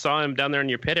 and I saw him down there in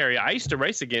your pit area. I used to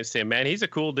race against him, man. He's a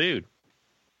cool dude.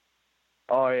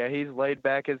 Oh, yeah, he's laid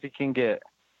back as he can get.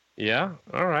 Yeah?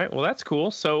 All right. Well, that's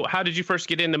cool. So how did you first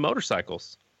get into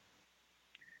motorcycles?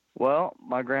 Well,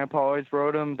 my grandpa always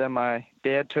rode them. Then my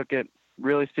dad took it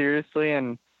really seriously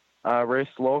and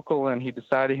raced local, and he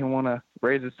decided he wanted to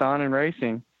raise his son in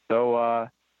racing. So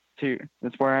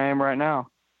that's where I am right now.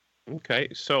 Okay.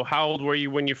 So how old were you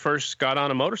when you first got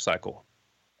on a motorcycle?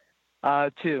 2. I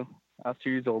was 2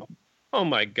 years old. Oh,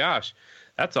 my gosh.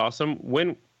 That's awesome.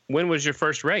 When was your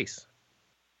first race?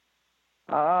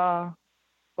 Well,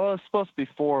 it was supposed to be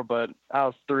 4, but I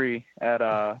was 3 at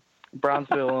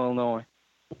Brownsville, Illinois.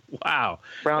 Wow.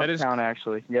 Brownstown,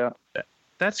 actually. Yeah.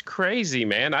 That's crazy,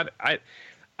 man.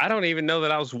 I don't even know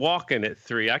that I was walking at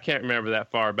 3. I can't remember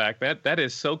that far back. That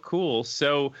is so cool.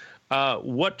 So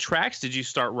What tracks did you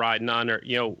start riding on? Or, do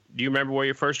you remember where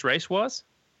your first race was?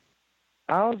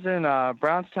 I was in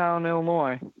Brownstown,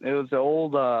 Illinois. It was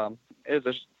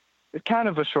it's kind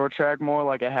of a short track, more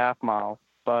like a half mile.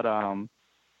 But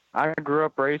I grew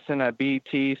up racing at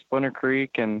BT, Splinter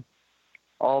Creek, and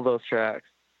all those tracks.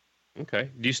 Okay.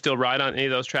 Do you still ride on any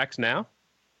of those tracks now?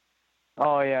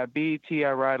 Oh yeah, BET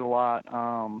I ride a lot.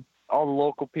 All the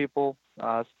local people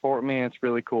support me, and it's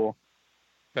really cool.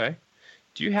 Okay.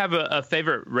 Do you have a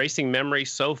favorite racing memory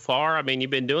so far? I mean, you've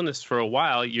been doing this for a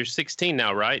while. You're 16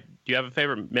 now, right? Do you have a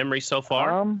favorite memory so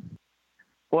far?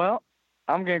 Well,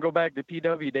 I'm gonna go back to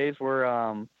PW days where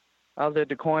I was at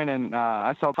DuQuoin and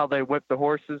I saw how they whipped the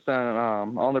horses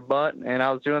on their butt, and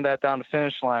I was doing that down the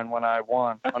finish line when I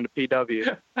won on the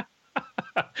PW.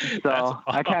 So awesome.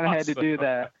 I kind of had to do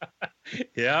that.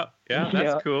 Yeah,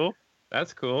 that's cool.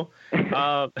 That's cool.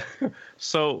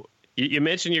 So you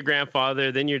mentioned your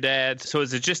grandfather, then your dad. So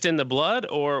is it just in the blood,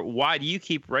 or why do you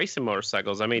keep racing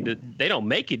motorcycles? I mean, they don't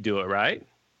make you do it, right?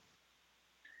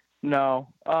 No.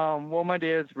 Well, my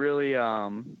dad's really,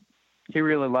 he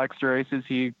really likes the races.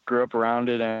 He grew up around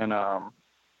it, and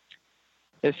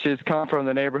it's just come from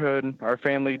the neighborhood. Our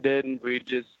family did, and we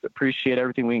just appreciate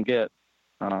everything we can get.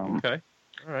 Okay.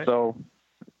 All right. So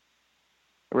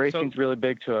racing's really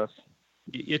big to us.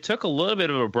 You took a little bit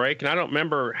of a break, and I don't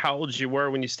remember how old you were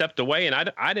when you stepped away,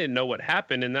 and I didn't know what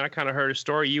happened, and then I kind of heard a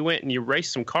story. You went and you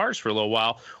raced some cars for a little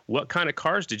while. What kind of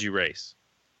cars did you race?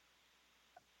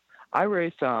 I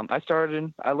raced,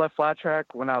 I left flat track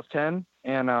when I was 10,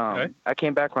 and I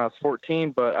came back when I was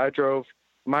 14, but I drove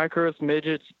micros,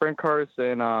 midgets, sprint cars,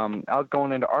 and I was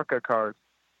going into ARCA cars.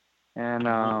 And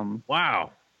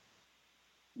wow.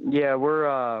 Yeah,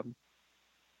 we're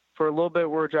for a little bit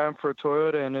we're driving for a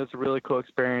Toyota, and it was a really cool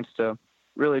experience to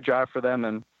really drive for them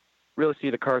and really see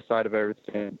the car side of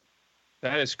everything.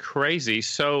 That is crazy.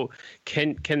 So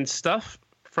can stuff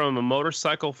from a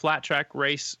motorcycle flat track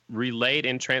race relate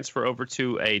and transfer over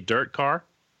to a dirt car?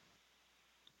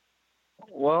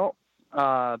 Well,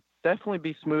 definitely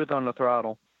be smooth on the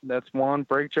throttle. That's one,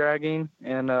 brake dragging,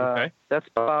 and that's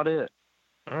about it.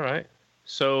 All right.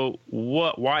 So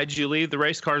why did you leave the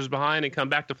race cars behind and come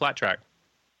back to flat track?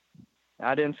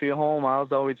 I didn't feel home. I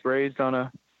was always raised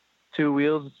on 2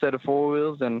 wheels instead of 4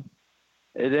 wheels, and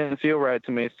it didn't feel right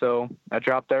to me. So I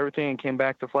dropped everything and came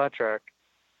back to flat track.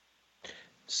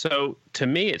 So to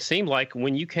me, it seemed like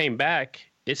when you came back,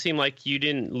 it seemed like you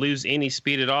didn't lose any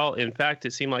speed at all. In fact,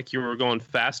 it seemed like you were going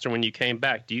faster when you came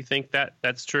back. Do you think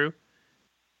that's true?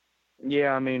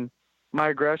 Yeah, I mean, my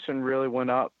aggression really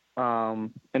went up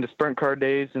in the sprint car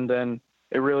days, and then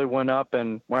it really went up.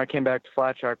 And when I came back to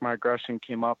flat track, my aggression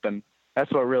came up, and that's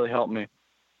what really helped me.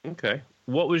 Okay.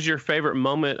 What was your favorite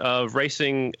moment of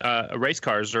racing race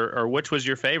cars, or which was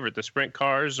your favorite, the sprint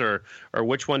cars, or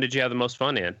which one did you have the most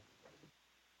fun in?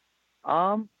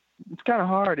 It's kind of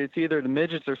hard. It's either the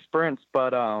midgets or sprints,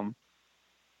 but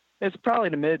it's probably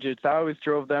the midgets. I always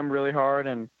drove them really hard,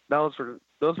 and those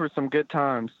were some good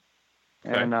times.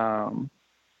 Okay. And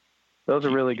those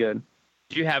are really good.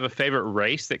 Do you have a favorite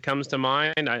race that comes to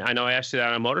mind? I know I asked you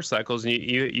that on motorcycles, and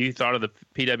you thought of the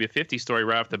PW50 story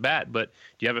right off the bat, but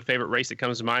do you have a favorite race that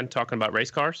comes to mind talking about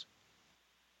race cars?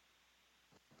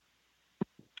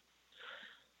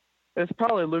 It's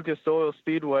probably Lucas Oil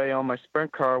Speedway on my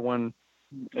sprint car when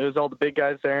it was all the big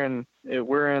guys there, and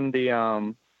we're in the,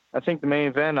 I think the main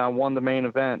event. I won the main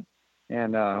event,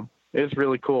 and it was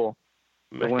really cool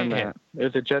to win that. It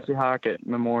was a Jesse Hockett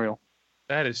Memorial.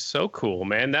 That is so cool,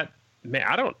 man.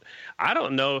 I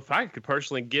don't know if I could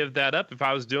personally give that up if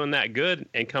I was doing that good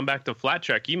and come back to flat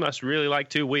track. You must really like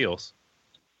 2 wheels.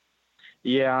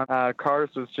 Yeah,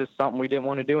 cars was just something we didn't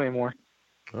want to do anymore.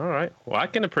 All right. Well, I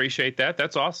can appreciate that.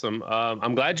 That's awesome.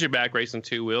 I'm glad you're back racing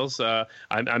 2 wheels.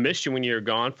 I missed you when you were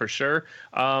gone for sure.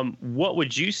 What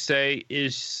would you say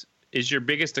is your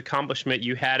biggest accomplishment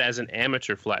you had as an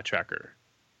amateur flat tracker?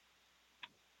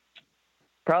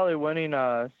 Probably winning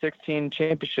 16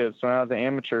 championships when I was an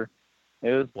amateur.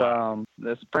 It was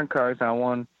the sprint cars. I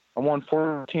won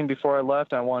 14 before I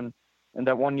left. I won in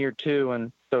that 1 year too,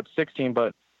 and so it's 16.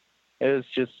 But it was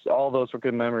just all those were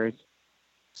good memories.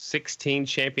 16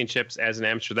 championships as an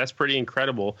amateur. That's pretty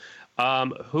incredible.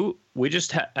 We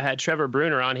just had Trevor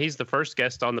Brunner on. He's the first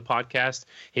guest on the podcast.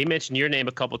 He mentioned your name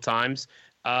a couple times.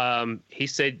 He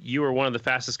said you were one of the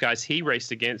fastest guys he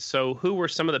raced against. So who were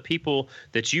some of the people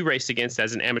that you raced against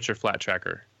as an amateur flat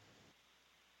tracker?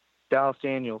 Dallas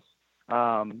Daniels.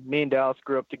 Me and Dallas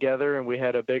grew up together, and we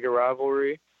had a bigger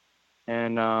rivalry.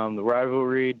 And the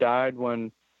rivalry died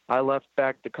when I left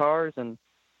back to cars, and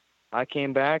I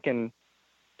came back, and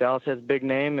Dallas has a big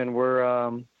name, and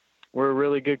we're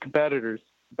really good competitors.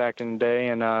 back in the day,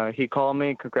 and he called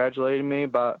me, congratulated me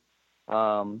about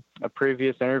a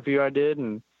previous interview I did,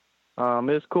 and it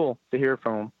was cool to hear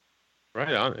from him.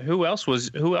 Right on. Who else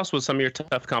was some of your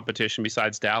tough competition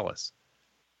besides Dallas?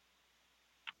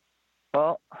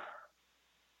 Well,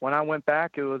 when I went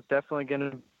back, it was definitely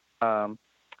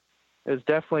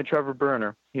Trevor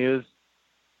Brunner. He's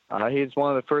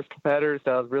one of the first competitors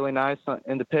that was really nice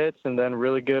in the pits and then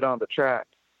really good on the track.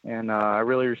 And I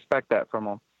really respect that from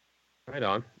him. Right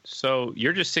on. So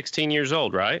you're just 16 years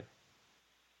old, right?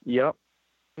 Yep.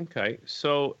 Okay.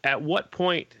 So at what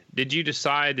point did you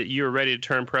decide that you were ready to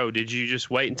turn pro? Did you just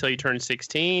wait until you turned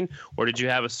 16, or did you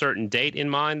have a certain date in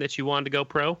mind that you wanted to go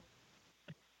pro?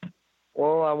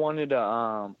 Well, I wanted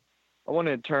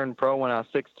to turn pro when I was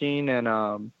 16,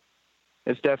 and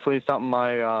it's definitely something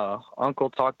my uncle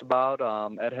talked about,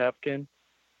 Ed Hefkin.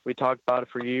 We talked about it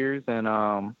for years,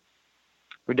 and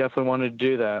we definitely wanted to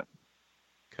do that.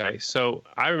 Okay, so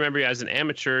I remember you as an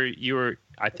amateur.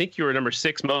 I think you were number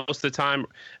 6 most of the time,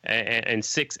 and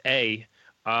 6A.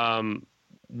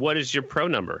 What is your pro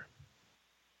number?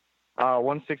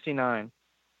 169.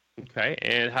 Okay,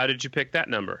 and how did you pick that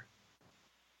number?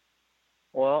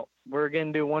 Well, we're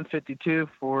going to do 152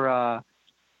 for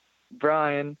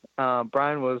Brian.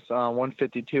 Brian was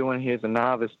 152 when he was a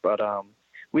novice, but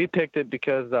we picked it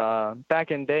because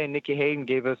back in the day, Nicky Hayden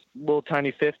gave us little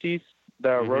tiny 50s,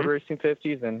 the road racing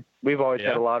 50s, and we've always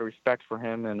had a lot of respect for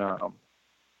him, and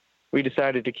we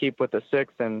decided to keep with the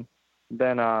 6 and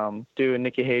then do a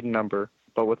Nicky Hayden number,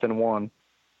 but within 1.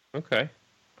 Okay,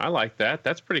 I like that.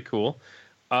 That's pretty cool.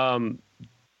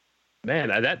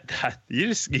 Man,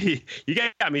 you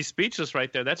got me speechless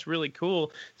right there. That's really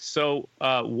cool. So,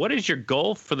 what is your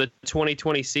goal for the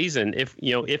 2020 season? If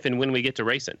and when we get to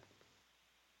racing?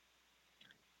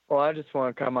 Well, I just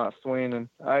want to come out swinging.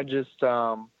 I just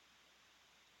want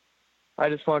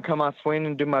to come out swinging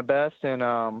and do my best.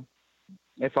 And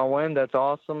if I win, that's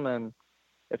awesome. And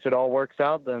if it all works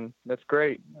out, then that's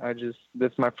great. This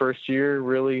is my first year.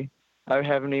 Really, I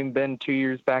haven't even been 2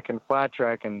 years back in flat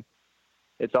track, and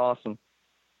it's awesome.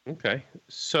 Okay.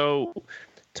 So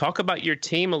talk about your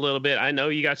team a little bit. I know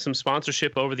you got some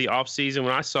sponsorship over the off season.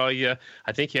 When I saw you,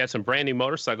 I think you had some brand new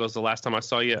motorcycles the last time I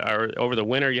saw you, or over the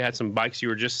winter, you had some bikes you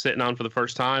were just sitting on for the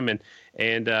first time.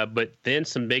 But then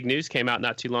some big news came out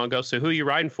not too long ago. So who are you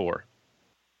riding for?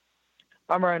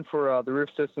 I'm riding for the Roof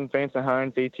Systems, Vance &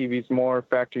 Hines, ATVs More,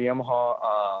 Factory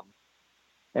Yamaha.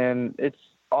 And it's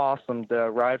awesome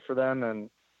to ride for them, and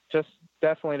just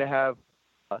definitely to have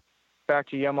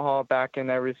Factory Yamaha back and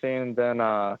everything, and then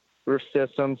Roof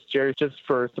Systems, Jerry, just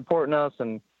for supporting us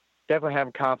and definitely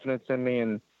having confidence in me,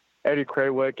 and Eddie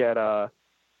Craywick at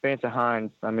Vance &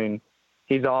 Hines. I mean,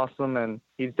 he's awesome, and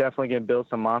he's definitely going to build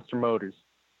some monster motors.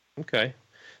 Okay.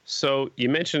 So you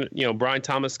mentioned, Brian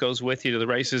Thomas goes with you to the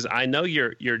races. I know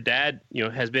your dad,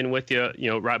 has been with you,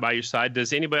 right by your side.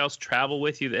 Does anybody else travel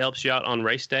with you that helps you out on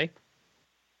race day?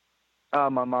 My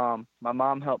mom. My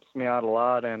mom helps me out a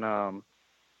lot, and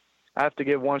I have to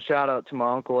give one shout out to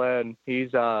my Uncle Ed.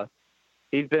 He's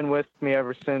been with me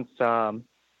ever since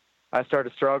I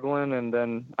started struggling, and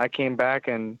then I came back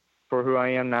and for who I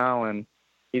am now, and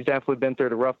he's definitely been through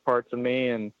the rough parts of me,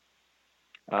 and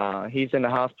he's in the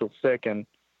hospital sick, and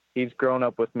he's grown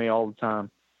up with me all the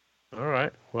time. All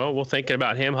right. Well, we're thinking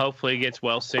about him. Hopefully he gets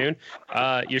well soon.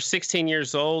 You're 16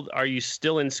 years old. Are you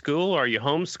still in school? Are you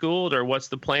homeschooled, or what's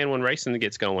the plan when racing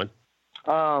gets going?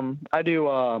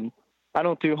 I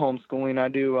don't do homeschooling. I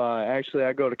do, actually,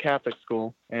 I go to Catholic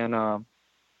school, and I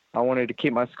wanted to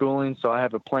keep my schooling, so I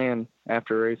have a plan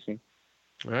after racing.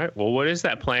 All right. Well, what is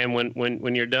that plan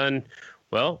when you're done?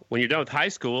 Well, when you're done with high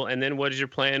school, and then what is your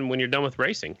plan when you're done with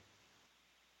racing?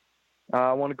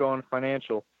 I want to go on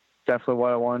financial. Definitely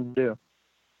what I want to do.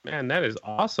 Man, that is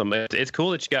awesome. It's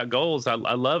cool that you got goals. I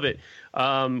love it.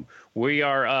 We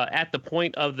are at the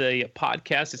point of the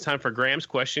podcast. It's time for Graham's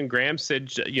question. Graham said,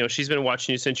 she's been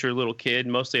watching you since you're a little kid,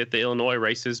 mostly at the Illinois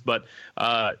races, but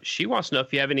she wants to know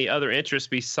if you have any other interests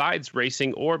besides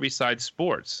racing or besides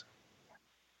sports.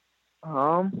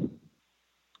 Well,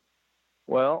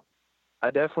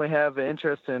 I definitely have an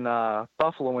interest in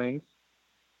buffalo wings.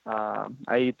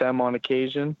 I eat them on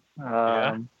occasion.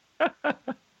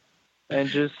 And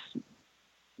just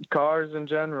cars in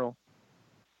general.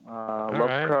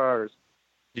 Love cars.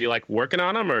 Do you like working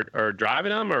on them or driving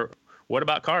them, or what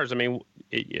about cars? I mean,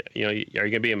 are you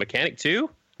going to be a mechanic too?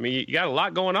 I mean, you got a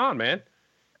lot going on, man.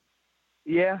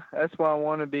 Yeah, that's what I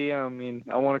want to be. I mean,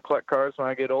 I want to collect cars when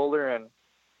I get older and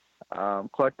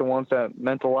collect the ones that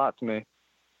meant a lot to me.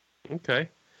 Okay.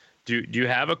 Do you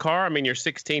have a car? I mean, you're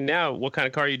 16 now. What kind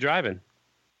of car are you driving?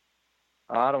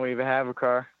 I don't even have a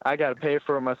car. I got to pay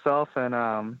for it myself, and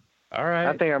all right.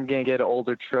 I think I'm going to get an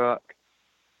older truck.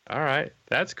 All right.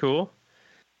 That's cool.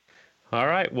 All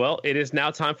right. Well, it is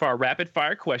now time for our rapid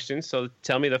fire questions. So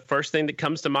tell me the first thing that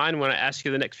comes to mind when I ask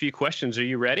you the next few questions. Are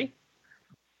you ready?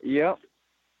 Yep.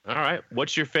 All right.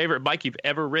 What's your favorite bike you've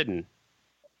ever ridden?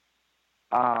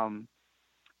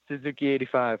 Suzuki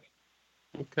 85.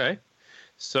 Okay.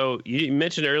 So you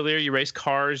mentioned earlier you race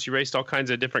cars, you raced all kinds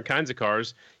of different kinds of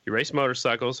cars, you race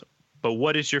motorcycles, but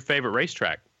what is your favorite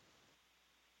racetrack?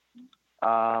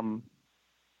 BET.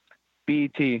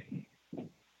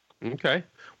 Okay.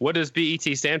 What does BET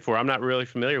stand for? I'm not really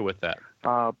familiar with that.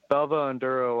 Belva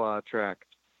Enduro track.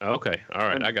 Okay. All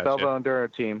right. I got you. Belva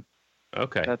Enduro team.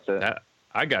 Okay. That's it.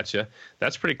 I got you.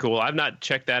 That's pretty cool. I've not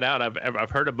checked that out. I've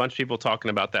heard a bunch of people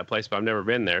talking about that place, but I've never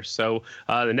been there. So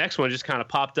the next one just kind of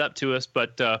popped up to us.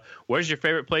 But where's your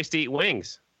favorite place to eat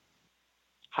wings?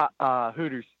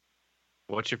 Hooters.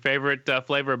 What's your favorite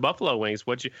flavor of buffalo wings?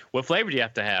 What flavor do you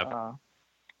have to have?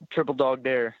 Triple Dog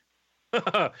Dare.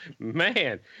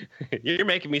 Man, you're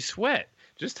making me sweat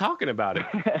just talking about it.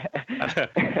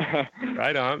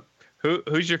 Right on.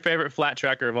 Who's your favorite flat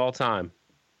tracker of all time?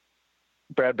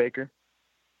 Brad Baker.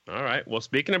 All right. Well,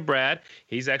 speaking of Brad,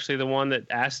 he's actually the one that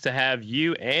asked to have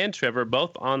you and Trevor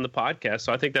both on the podcast.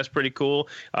 So I think that's pretty cool.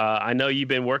 I know you've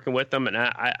been working with them, and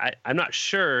I'm not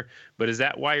sure, but is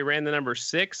that why you ran the number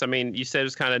 6? I mean, you said it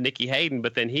was kind of Nicky Hayden,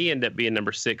 but then he ended up being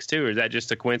number 6 too. Or is that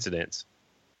just a coincidence?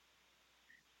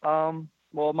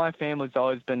 Well, my family's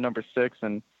always been number 6,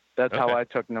 and that's how I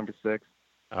took number 6.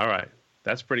 All right.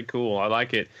 That's pretty cool. I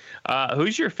like it.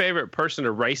 Who's your favorite person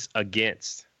to race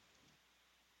against?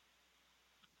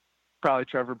 Probably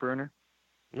Trevor Brunner.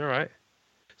 All right.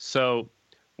 So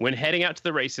when heading out to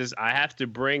the races, I have to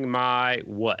bring my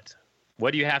what?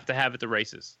 What do you have to have at the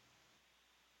races?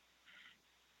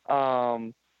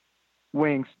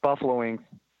 Wings, buffalo wings.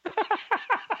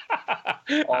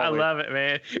 I love it,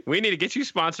 man. We need to get you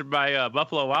sponsored by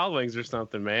Buffalo Wild Wings or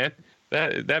something, man.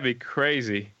 That'd be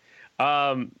crazy.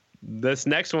 This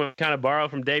next one kind of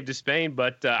borrowed from Dave Despain,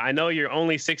 but I know you're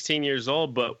only 16 years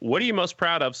old, but what are you most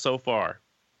proud of so far?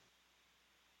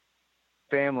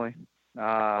 Family.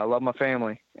 I love my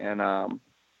family, and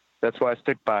that's why I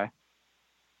stick by.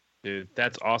 Dude,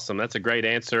 that's awesome. That's a great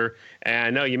answer. And I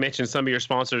know you mentioned some of your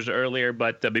sponsors earlier,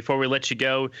 but before we let you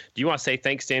go, do you want to say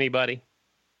thanks to anybody?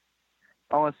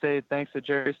 I want to say thanks to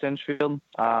Jerry Stinchfield.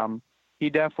 He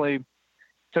definitely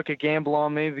took a gamble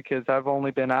on me because I've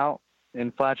only been out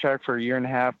in flat track for a year and a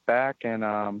half back,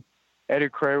 and Eddie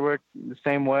Krawick the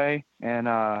same way,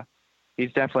 and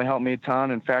he's definitely helped me a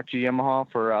ton, and Factory Yamaha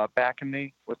for backing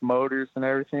me with motors and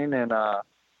everything, and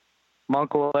my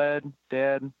Uncle Ed,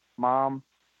 Dad, Mom,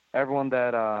 everyone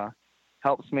that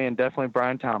helps me, and definitely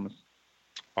Brian Thomas.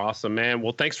 Awesome, man.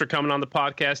 Well, thanks for coming on the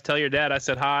podcast. Tell your dad I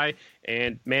said hi,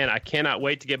 and, man, I cannot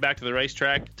wait to get back to the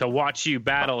racetrack to watch you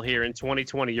battle here in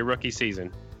 2020, your rookie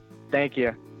season. Thank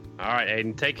you. All right,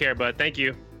 Aidan. Take care, bud. Thank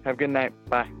you. Have a good night.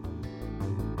 Bye.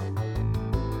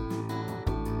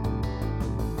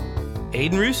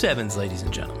 Aidan Roosevans, ladies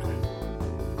and gentlemen.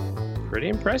 Pretty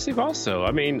impressive also.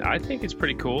 I mean, I think it's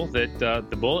pretty cool that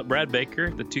the Bullet Brad Baker,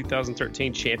 the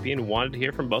 2013 champion, wanted to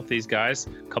hear from both these guys.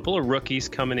 A couple of rookies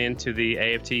coming into the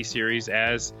AFT series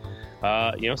as,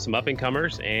 some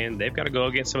up-and-comers, and they've got to go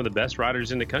against some of the best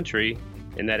riders in the country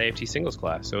in that AFT Singles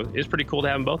class. So it's pretty cool to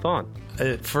have them both on.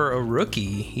 For a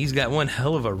rookie, he's got one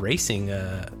hell of a racing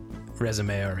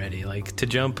resume already. Like, to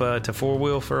jump to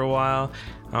four-wheel for a while.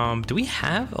 Do we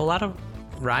have a lot of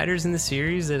riders in the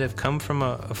series that have come from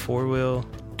a four-wheel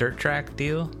dirt track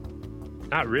deal?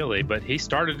 Not really, but he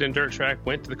started in dirt track,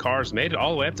 went to the cars, made it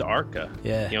all the way up to ARCA.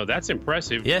 Yeah. That's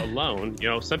impressive alone.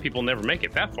 Some people never make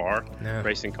it that far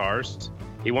racing cars.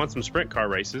 He won some sprint car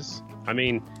races. I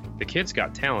mean, the kid's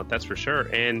got talent, that's for sure.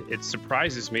 And it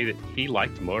surprises me that he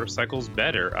liked motorcycles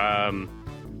better.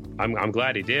 I'm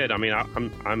glad he did. I mean,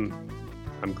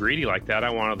 I'm greedy like that.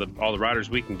 I want all the riders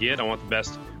we can get. I want the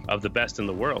best of the best in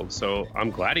the world. So I'm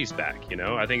glad he's back.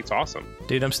 I think it's awesome.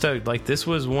 Dude, I'm stoked. Like, this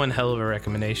was one hell of a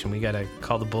recommendation. We got to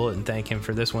call the Bullet and thank him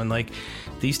for this one. Like,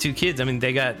 these two kids, I mean,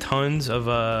 they got tons of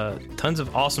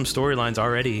awesome storylines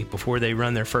already before they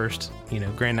run their first,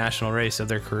 Grand National race of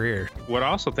their career. What I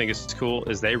also think is cool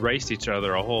is they raced each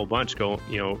other a whole bunch.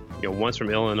 One's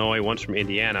from Illinois, one's from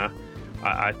Indiana.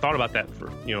 I thought about that for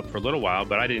a little while,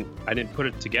 but I didn't put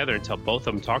it together until both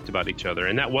of them talked about each other,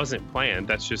 and that wasn't planned.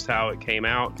 That's just how it came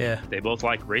out. Yeah. They both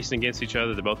like racing against each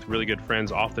other. They're both really good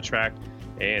friends off the track,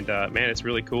 and man, it's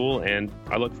really cool. And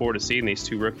I look forward to seeing these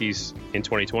two rookies in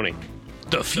 2020.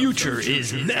 The future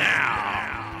is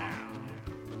now.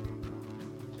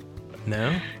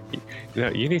 No? No,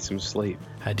 you need some sleep.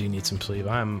 I do need some sleep.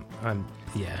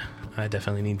 Yeah, I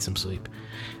definitely need some sleep.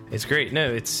 It's great.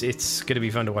 No, it's going to be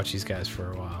fun to watch these guys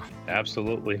for a while.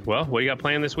 Absolutely. Well, what do you got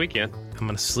planned this weekend? I'm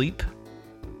going to sleep.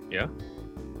 Yeah.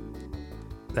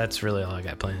 That's really all I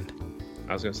got planned.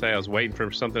 I was going to say, I was waiting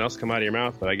for something else to come out of your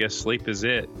mouth, but I guess sleep is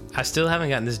it. I still haven't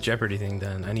gotten this Jeopardy thing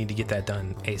done. I need to get that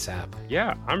done ASAP.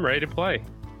 Yeah, I'm ready to play.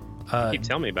 Keep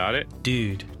telling me about it.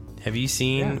 Dude, have you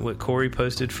seen what Corey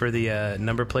posted for the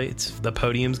number plates the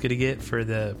podium's going to get for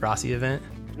the Rossi event?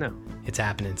 No. It's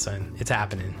happening, son. It's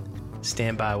happening.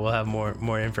 Stand by. We'll have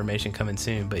more information coming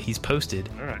soon. But he's posted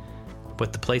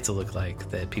what the plates will look like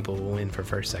that people will win for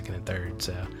first, second, and third.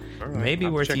 So maybe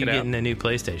worth you getting a new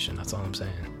PlayStation. That's all I'm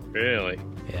saying. Really?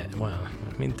 Yeah. Well,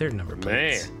 I mean, they're number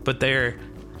plates. But they're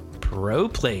pro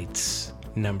plates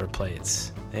number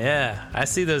plates. Yeah. I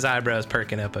see those eyebrows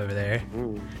perking up over there.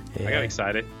 Ooh, yeah. I got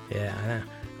excited. Yeah,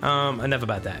 I know. Enough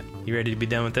about that. You ready to be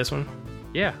done with this one?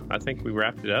 Yeah, I think we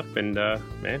wrapped it up. And,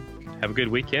 man, have a good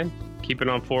weekend. Keep it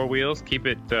on four wheels. Keep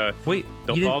it. Wait,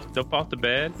 don't fall off the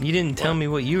bed. You didn't tell me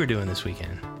what you were doing this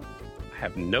weekend. I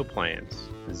have no plans.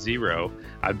 Zero.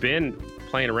 I've been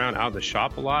playing around out of the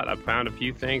shop a lot. I've found a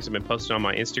few things. I've been posting on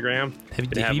my Instagram.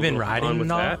 Have you been riding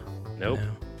with at all? that? Nope.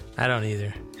 No, I don't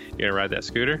either. You gonna ride that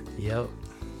scooter? Yep.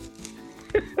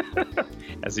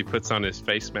 As he puts on his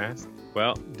face mask.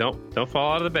 Well, don't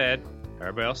fall out of the bed.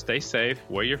 Everybody else, stay safe.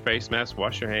 Wear your face mask.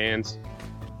 Wash your hands.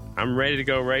 I'm ready to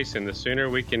go racing. The sooner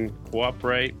we can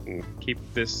cooperate and keep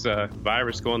this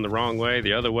virus going the wrong way,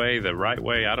 the other way, the right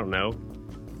way, I don't know.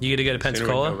 You gonna go to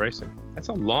Pensacola? Go racing. That's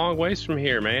a long ways from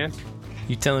here, man.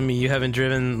 You telling me you haven't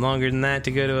driven longer than that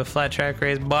to go to a flat track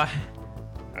race, boy?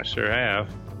 I sure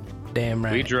have. Damn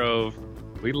right.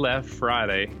 We left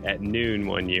Friday at noon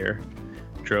one year.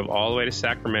 Drove all the way to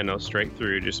Sacramento straight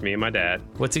through, just me and my dad.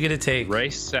 What's it gonna take?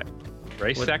 Race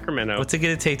Sacramento. What's it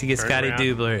gonna take to get Scotty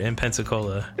Dubler in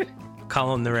Pensacola?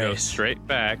 Call him the race. Go straight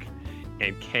back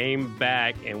and came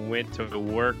back and went to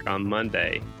work on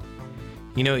Monday.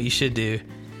 You know what you should do?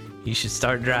 You should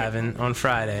start driving on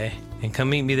Friday and come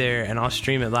meet me there, and I'll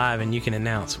stream it live, and you can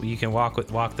announce. You can walk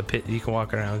the pit. You can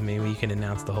walk around with me. You can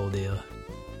announce the whole deal.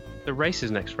 The race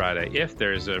is next Friday, if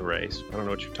there's a race. I don't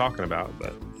know what you're talking about,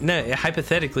 but no,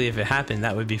 hypothetically, if it happened,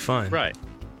 that would be fun. Right.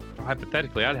 Well,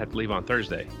 hypothetically, I'd have to leave on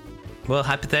Thursday. Well,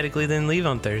 hypothetically, then leave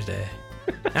on Thursday.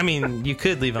 I mean, you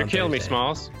could leave on Thursday. You're killing me,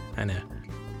 Smalls. I know.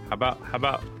 How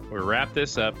about we wrap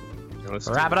this up? Let's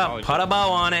wrap it up. Put a bow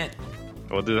on it.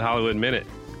 We'll do the Hollywood Minute.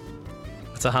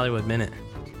 What's a Hollywood Minute?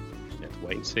 You have to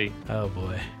wait and see. Oh,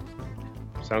 boy.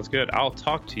 Sounds good. I'll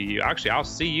talk to you. Actually, I'll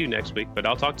see you next week, but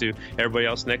I'll talk to everybody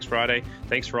else next Friday.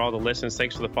 Thanks for all the listens.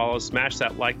 Thanks for the follows. Smash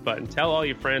that like button. Tell all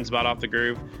your friends about Off the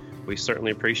Groove. We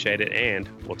certainly appreciate it, and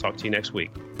we'll talk to you next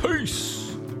week. Peace.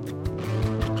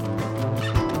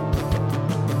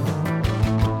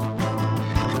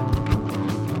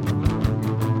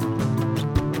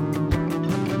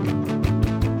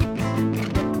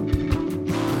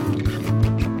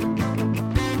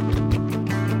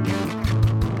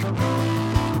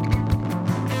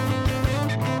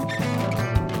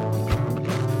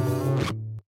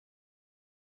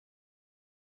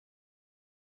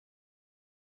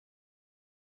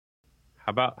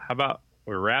 How about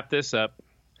we wrap this up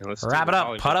and let's wrap it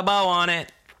up. Put a bow on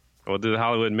it. We'll do the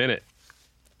Hollywood Minute.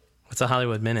 What's a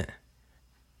Hollywood Minute?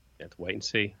 You have to wait and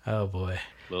see. Oh boy.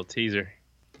 Little teaser.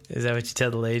 Is that what you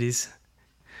tell the ladies?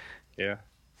 Yeah.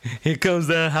 Here comes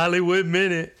the Hollywood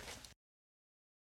Minute.